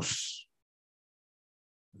Holy Ghost.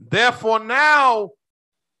 Therefore, now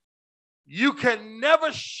you can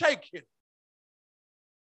never shake him.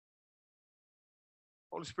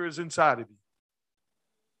 Holy Spirit is inside of you.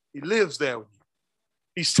 He lives there with you.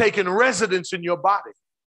 He's taken residence in your body.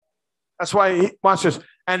 That's why, watch this.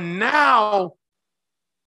 And now,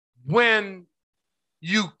 when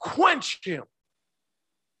you quench him,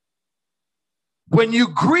 when you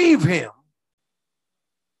grieve him,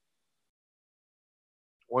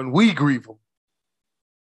 when we grieve him,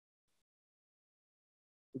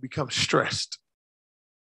 we become stressed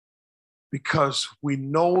because we're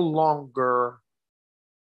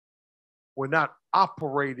not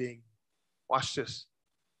operating, watch this,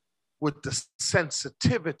 with the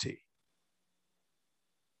sensitivity.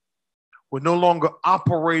 We're no longer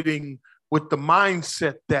operating with the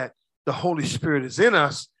mindset that the Holy Spirit is in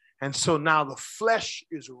us, and so now the flesh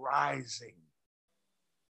is rising.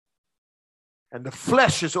 And the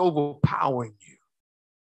flesh is overpowering you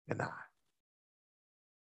and I.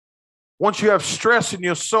 Once you have stress in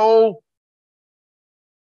your soul,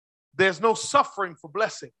 there's no suffering for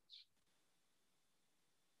blessings.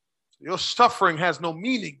 Your suffering has no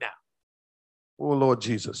meaning now. Oh, Lord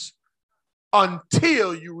Jesus.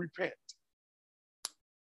 Until you repent.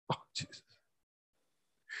 Oh, Jesus.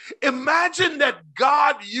 Imagine that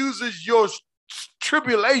God uses your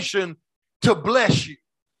tribulation to bless you.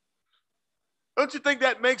 Don't you think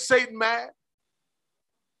that makes Satan mad?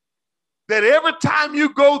 That every time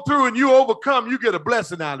you go through and you overcome, you get a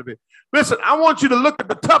blessing out of it. Listen, I want you to look at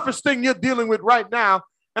the toughest thing you're dealing with right now,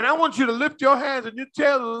 and I want you to lift your hands and you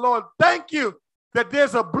tell the Lord, thank you that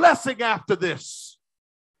there's a blessing after this.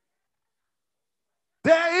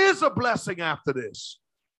 There is a blessing after this.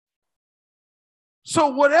 So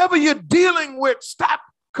whatever you're dealing with, stop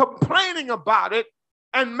complaining about it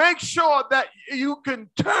and make sure that you can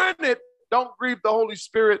turn it. Don't grieve the Holy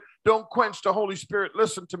Spirit. Don't quench the Holy Spirit.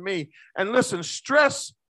 Listen to me. And listen, the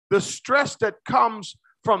stress that comes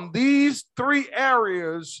from these 3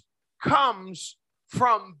 areas comes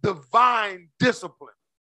from divine discipline.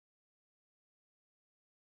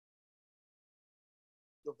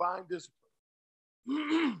 Divine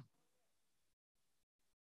discipline.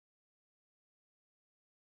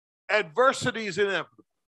 Adversity is inevitable.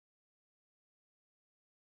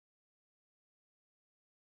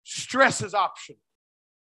 Stress is optional.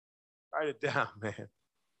 Write it down, man.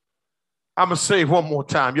 I'm going to say it one more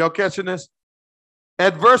time. Y'all catching this?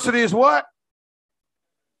 Adversity is what?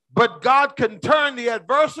 But God can turn the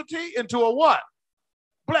adversity into a what?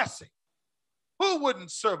 Blessing. Who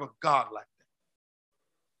wouldn't serve a God like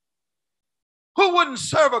that? Who wouldn't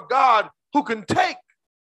serve a God who can take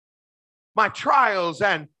my trials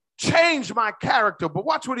and change my character? But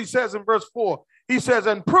watch what he says in verse 4. He says,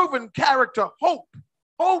 and proven character, hope.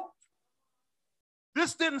 Hope.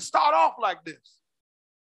 This didn't start off like this.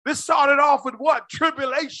 This started off with what?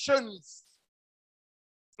 Tribulations.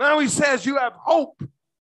 Now he says you have hope.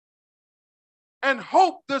 And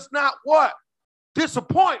hope does not what?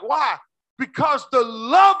 Disappoint. Why? Because the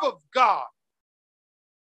love of God,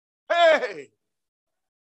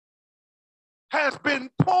 has been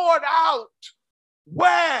poured out.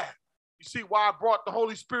 Where? You see why I brought the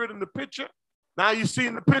Holy Spirit in the picture? Now you see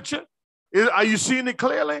in the picture? Are you seeing it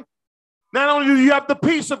clearly? Not only do you have the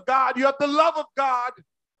peace of God, you have the love of God,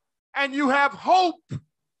 and you have hope.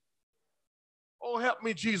 Oh, help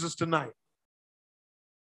me, Jesus, tonight.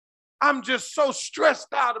 I'm just so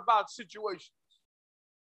stressed out about situations.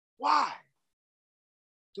 Why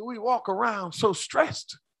do we walk around so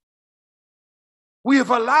stressed? We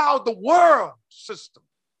have allowed the world system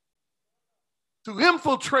to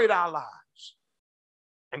infiltrate our lives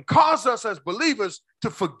and cause us as believers to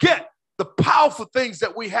forget the powerful things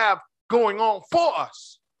that we have going on for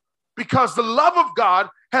us, because the love of God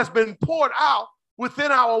has been poured out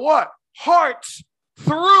within our what? Hearts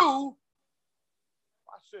through, watch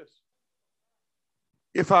this.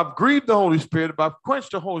 If I've grieved the Holy Spirit, if I've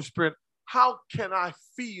quenched the Holy Spirit, how can I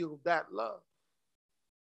feel that love?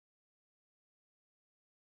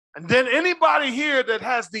 And then anybody here that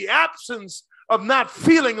has the absence of not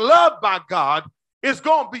feeling loved by God is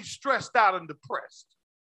going to be stressed out and depressed.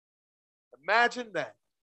 Imagine that.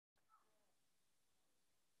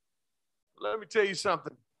 Let me tell you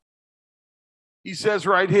something. He says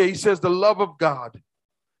right here, he says the love of God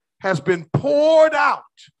has been poured out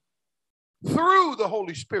through the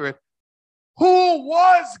Holy Spirit who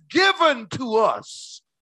was given to us.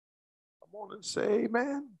 Come on and say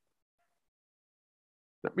amen.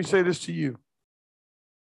 Let me say this to you.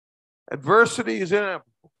 Adversity is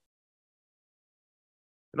inevitable.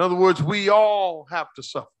 In other words, we all have to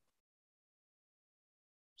suffer.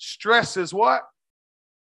 Stress is what?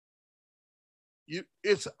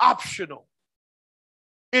 It's optional.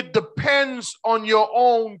 It depends on your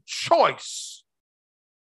own choice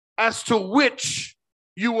as to which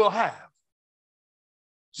you will have.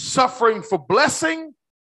 Suffering for blessing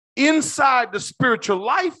inside the spiritual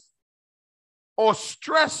life, or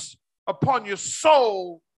stress upon your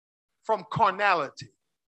soul from carnality.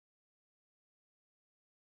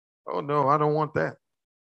 Oh no, I don't want that.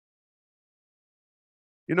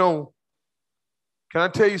 You know, can I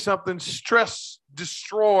tell you something? Stress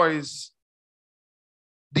destroys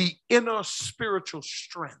the inner spiritual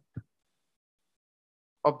strength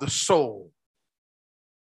of the soul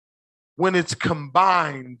when it's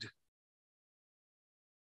combined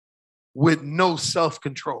with no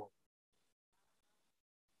self-control,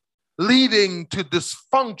 leading to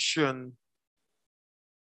dysfunction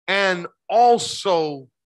and also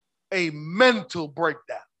a mental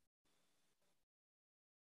breakdown.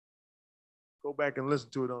 Go back and listen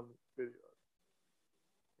to it on the video.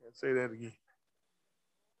 And say that again.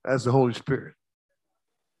 That's the Holy Spirit.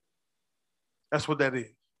 That's what that is.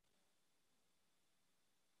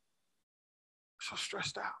 So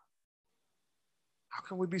stressed out. How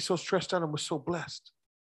can we be so stressed out and we're so blessed?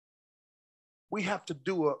 We have to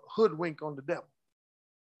do a hoodwink on the devil.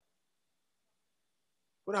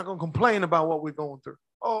 We're not going to complain about what we're going through.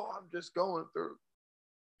 Oh, I'm just going through.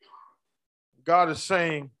 God is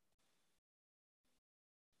saying,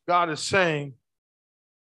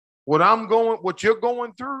 what you're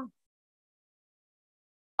going through,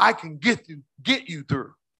 I can get you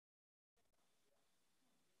through.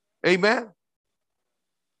 Amen.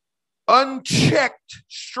 Unchecked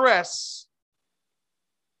stress.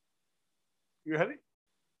 You ready?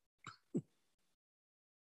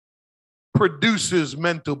 Produces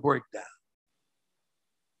mental breakdown.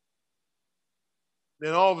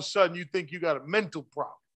 Then all of a sudden you think you got a mental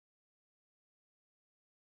problem.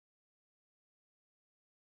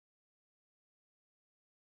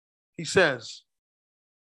 He says,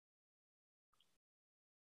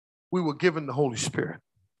 we were given the Holy Spirit.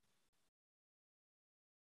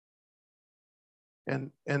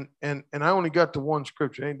 And I only got to one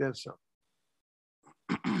scripture. Ain't that something?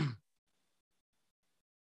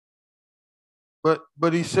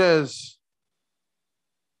 But he says,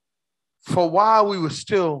 for while we were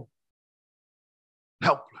still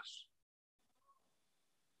helpless.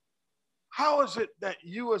 How is it that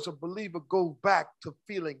you as a believer go back to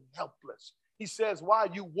feeling helpless? He says, while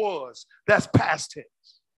you was, that's past tense.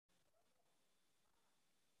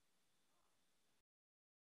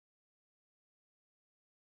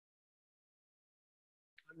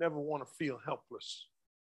 I never want to feel helpless.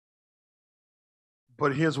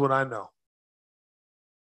 But here's what I know.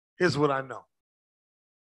 Here's what I know.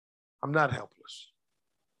 I'm not helpless.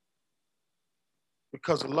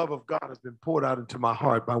 Because the love of God has been poured out into my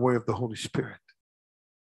heart by way of the Holy Spirit.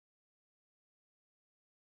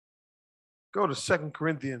 Go to 2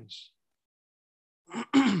 Corinthians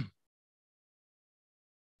 1 and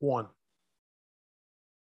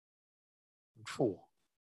 4.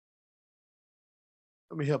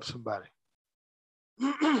 Let me help somebody.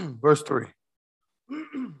 Verse 3.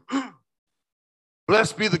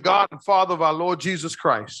 Blessed be the God and Father of our Lord Jesus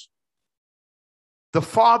Christ. The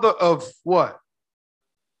Father of what?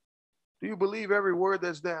 Do you believe every word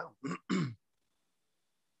that's down?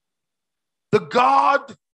 The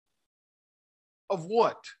God of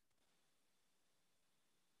what?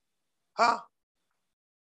 Huh?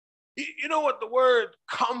 You know what the word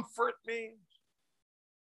comfort means?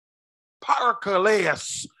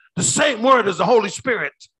 Parakaleos, the same word as the Holy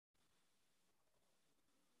Spirit.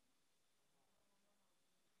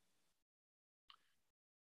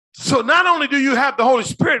 So not only do you have the Holy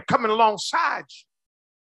Spirit coming alongside you,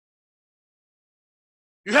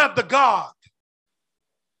 you have the God,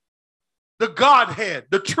 the Godhead,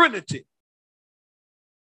 the Trinity.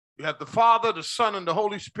 You have the Father, the Son, and the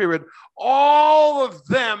Holy Spirit, all of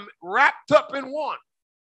them wrapped up in one.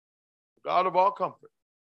 God of all comfort.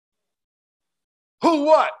 Who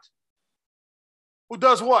what? Who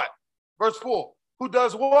does what? Verse 4. Who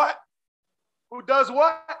does what? Who does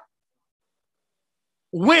what?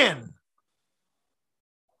 When?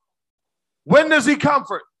 When does he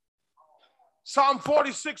comfort? Psalm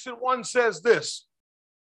 46:1 says this: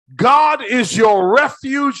 God is your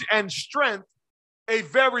refuge and strength, a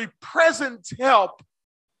very present help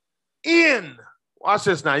in, watch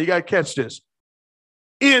this now, you got to catch this.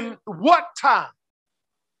 In what time?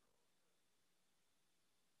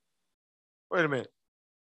 Wait a minute.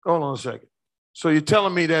 Hold on a second. So you're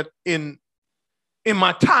telling me that in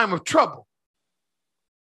my time of trouble,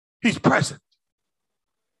 he's present.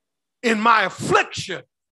 In my affliction,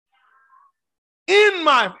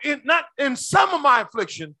 not in some of my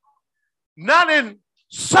affliction, not in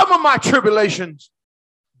some of my tribulations,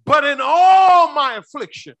 but in all my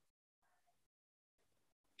affliction,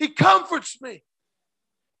 he comforts me.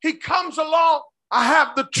 He comes along. I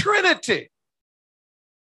have the Trinity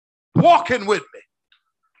walking with me.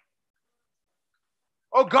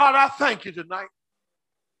 Oh God, I thank you tonight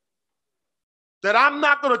that I'm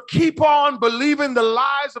not going to keep on believing the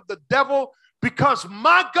lies of the devil, because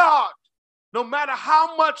my God, no matter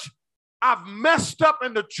how much I've messed up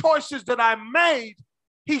in the choices that I made,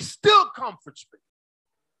 he still comforts me.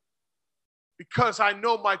 Because I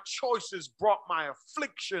know my choices brought my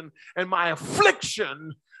affliction, and my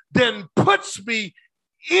affliction then puts me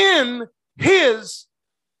in his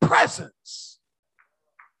presence.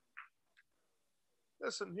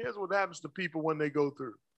 Listen, here's what happens to people when they go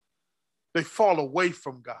through. They fall away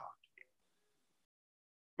from God.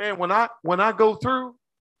 Man, when I go through,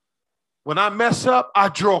 when I mess up, I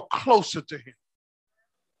draw closer to him.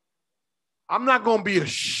 I'm not going to be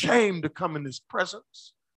ashamed to come in his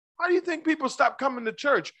presence. Why do you think people stop coming to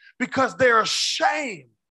church? Because they're ashamed.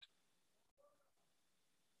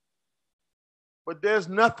 But there's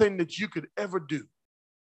nothing that you could ever do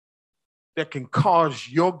that can cause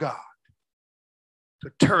your God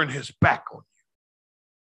to turn his back on you.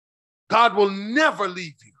 God will never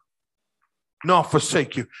leave you nor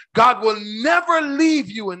forsake you. God will never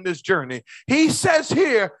leave you in this journey. He says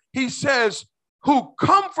here, he says, who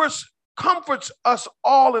comforts us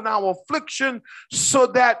all in our affliction, so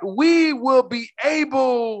that we will be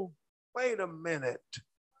able, wait a minute,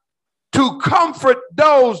 to comfort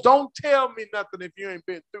those. Don't tell me nothing if you ain't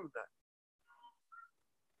been through nothing.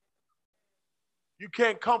 You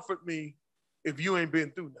can't comfort me if you ain't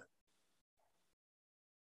been through nothing.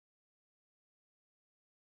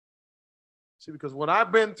 See, because what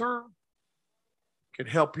I've been through can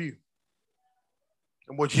help you.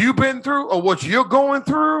 And what you've been through or what you're going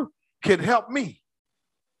through can help me.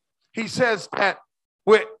 He says that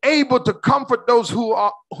we're able to comfort those who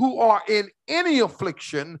are in any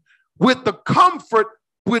affliction with the comfort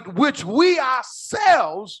with which we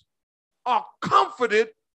ourselves are comforted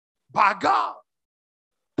by God.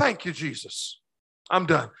 Thank you, Jesus. I'm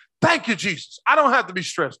done. Thank you, Jesus. I don't have to be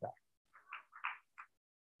stressed out.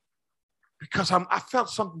 Because I felt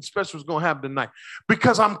something special was going to happen tonight.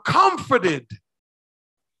 Because I'm comforted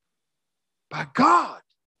by God.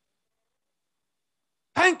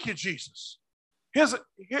 Thank you, Jesus. Here's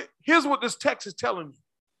what this text is telling you.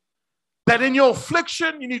 That in your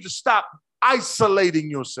affliction, you need to stop isolating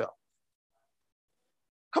yourself.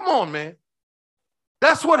 Come on, man.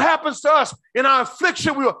 That's what happens to us. In our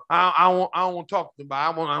affliction, I don't want to talk to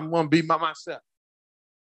anybody. I want to be by myself.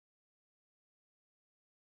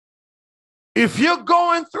 If you're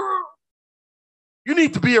going through, you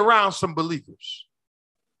need to be around some believers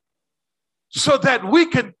so that we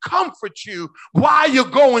can comfort you while you're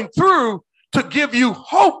going through, to give you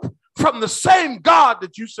hope from the same God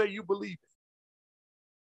that you say you believe in.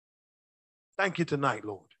 Thank you tonight,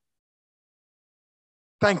 Lord.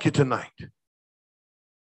 Thank you tonight.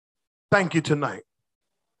 Thank you tonight.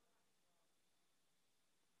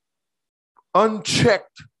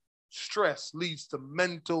 Unchecked stress leads to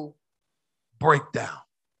mental breakdown.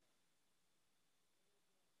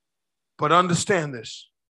 But understand this.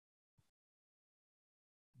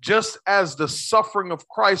 Just as the suffering of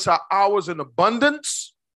Christ are ours in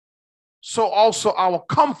abundance, so also our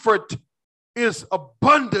comfort is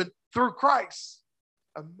abundant through Christ.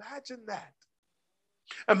 Imagine that.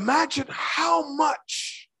 Imagine how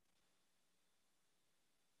much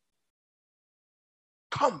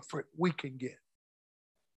comfort we can get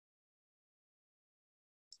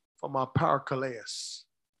from our Parakletos.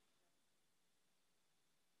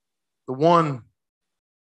 The one,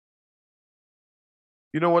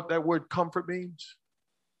 you know what that word comfort means?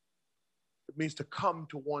 It means to come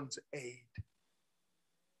to one's aid.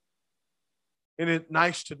 Isn't it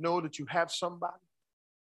nice to know that you have somebody?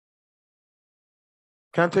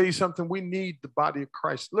 Can I tell you something? We need the body of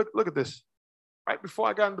Christ. Look at this. Right before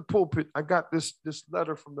I got in the pulpit, I got this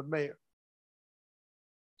letter from the mayor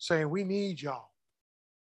saying, we need y'all.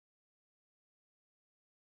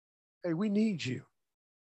 Hey, we need you.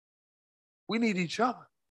 We need each other.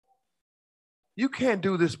 You can't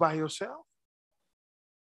do this by yourself.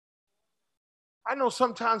 I know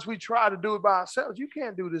sometimes we try to do it by ourselves. You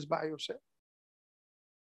can't do this by yourself.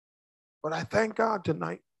 But I thank God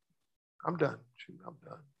tonight. I'm done. I'm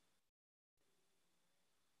done.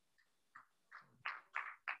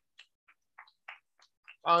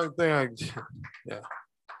 I don't think yeah.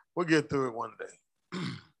 We'll get through it one day.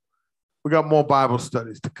 We got more Bible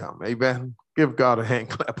studies to come. Amen. Give God a hand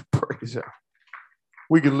clap of praise.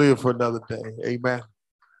 We can live for another day. Amen.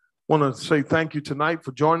 Want to say thank you tonight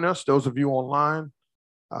for joining us. Those of you online.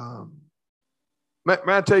 May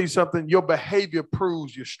I tell you something? Your behavior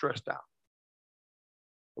proves you're stressed out.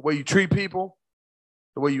 The way you treat people,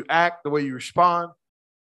 the way you act, the way you respond.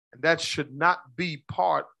 And that should not be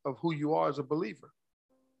part of who you are as a believer.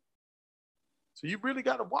 So you really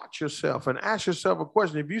got to watch yourself and ask yourself a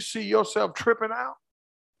question. If you see yourself tripping out,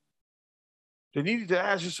 then you need to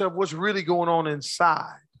ask yourself what's really going on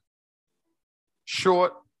inside.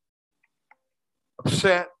 Short,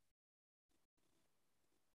 upset,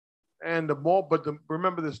 and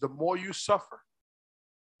remember this, the more you suffer,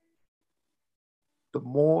 the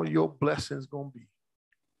more your blessing's going to be.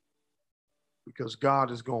 Because God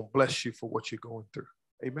is going to bless you for what you're going through.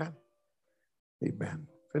 Amen. Amen.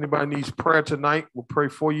 If anybody needs prayer tonight, we'll pray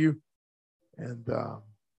for you. And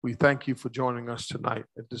we thank you for joining us tonight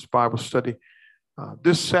at this Bible study.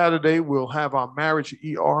 This Saturday, we'll have our marriage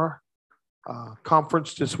ER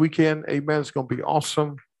conference this weekend. Amen. It's going to be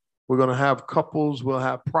awesome. We're going to have couples. We'll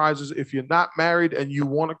have prizes. If you're not married and you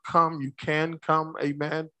want to come, you can come.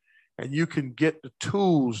 Amen. And you can get the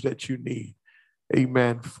tools that you need.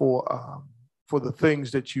 Amen. For the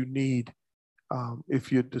things that you need.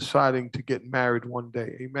 If you're deciding to get married one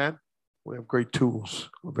day. Amen. We have great tools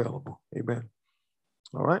available. Amen.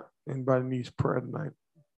 All right. Anybody needs prayer tonight?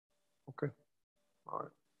 Okay. All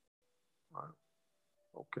right. All right.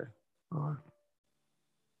 Okay. All right.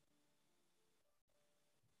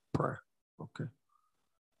 Prayer. Okay.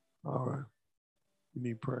 All right. You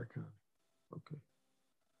need prayer, Connie. Okay.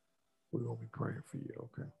 We're going to be praying for you.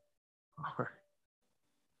 Okay. All right.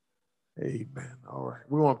 Amen. All right.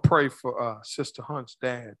 We want to pray for Sister Hunt's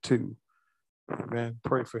dad too. Amen.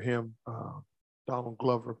 Pray for him. Donald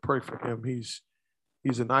Glover, pray for him. Is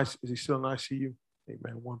he still in ICU?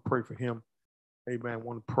 Amen. Want to pray for him. Amen.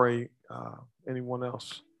 Want to pray anyone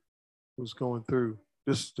else who's going through.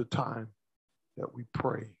 This is the time that we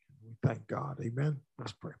pray. We thank God. Amen.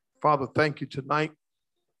 Let's pray. Father, thank you tonight.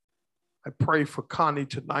 I pray for Connie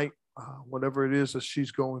tonight, whatever it is that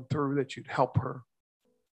she's going through, that you'd help her.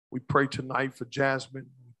 We pray tonight for Jasmine.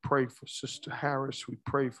 We pray for Sister Harris. We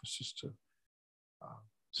pray for Sister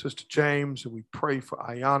James. And we pray for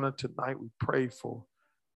Ayana tonight. We pray for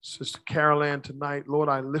Sister Carol Ann tonight. Lord,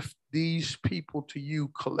 I lift these people to you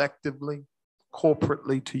collectively,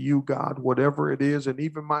 corporately to you, God, whatever it is, and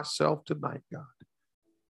even myself tonight, God.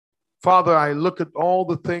 Father, I look at all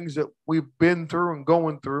the things that we've been through and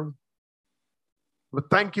going through. But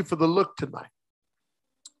thank you for the look tonight,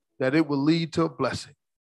 that it will lead to a blessing.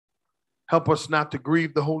 Help us not to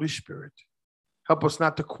grieve the Holy Spirit. Help us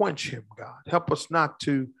not to quench him, God. Help us not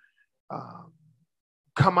to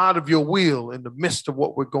come out of your will in the midst of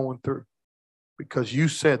what we're going through, because you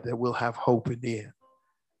said that we'll have hope in the end.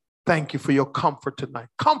 Thank you for your comfort tonight.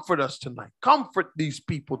 Comfort us tonight. Comfort these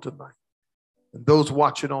people tonight. And those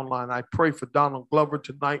watching online, I pray for Donald Glover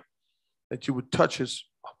tonight, that you would touch his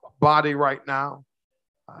body right now.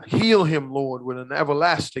 Heal him, Lord, with an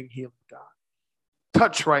everlasting healing, God.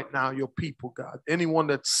 Touch right now your people, God. Anyone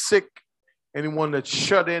that's sick, anyone that's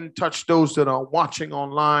shut in, touch those that are watching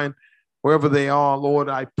online, wherever they are, Lord.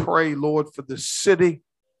 I pray, Lord, for the city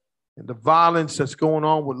and the violence that's going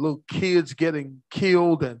on with little kids getting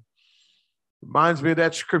killed. And reminds me of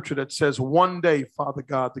that scripture that says one day, Father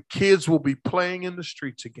God, the kids will be playing in the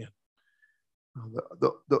streets again.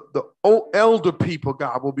 The old elder people,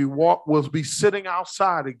 God, will be sitting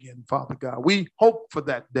outside again, Father God. We hope for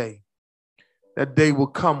that day. That day will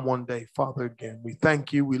come one day, Father, again. We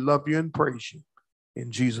thank you, we love you, and praise you. In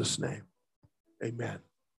Jesus' name, amen.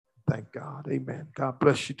 Thank God, amen. God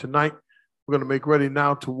bless you tonight. We're going to make ready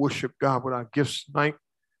now to worship God with our gifts tonight.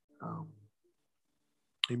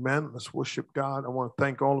 Amen. Let's worship God. I want to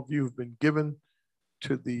thank all of you who've been given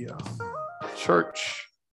to the church.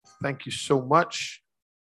 Thank you so much.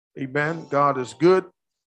 Amen. God is good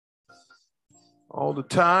all the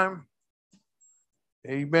time.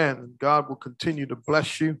 Amen. God will continue to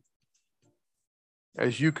bless you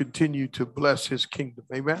as you continue to bless his kingdom.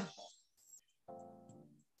 Amen.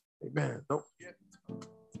 Amen. Don't forget.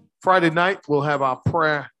 Friday night, we'll have our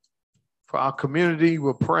prayer for our community.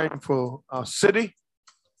 We're praying for our city.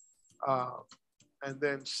 And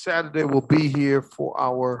then Saturday, we'll be here for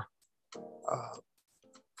our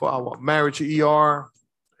marriage ER.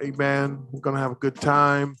 Amen. We're going to have a good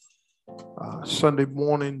time. Sunday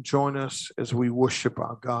morning, join us as we worship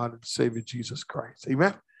our God and Savior Jesus Christ.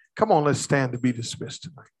 Amen. Come on, let's stand to be dismissed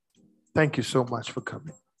tonight. Thank you so much for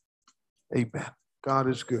coming. Amen. God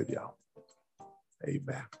is good, y'all.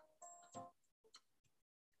 Amen.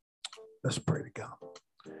 Let's pray to God.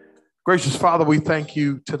 Gracious Father, we thank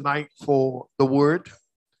you tonight for the word.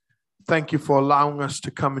 Thank you for allowing us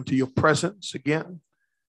to come into your presence again.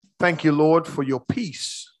 Thank you, Lord, for your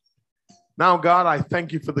peace. Now, God, I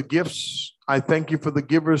thank you for the gifts. I thank you for the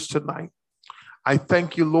givers tonight. I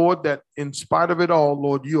thank you, Lord, that in spite of it all,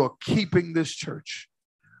 Lord, you are keeping this church.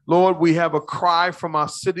 Lord, we have a cry from our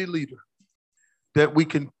city leader that we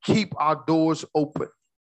can keep our doors open.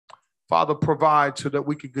 Father, provide so that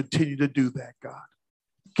we can continue to do that, God.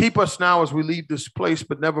 Keep us now as we leave this place,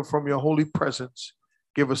 but never from your holy presence.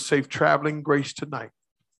 Give us safe traveling grace tonight.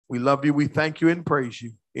 We love you. We thank you and praise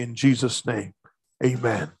you. In Jesus' name,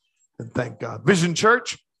 amen. And thank God. Vision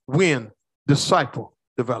Church, win, disciple,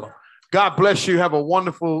 develop. God bless you. Have a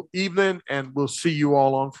wonderful evening, and we'll see you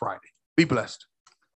all on Friday. Be blessed.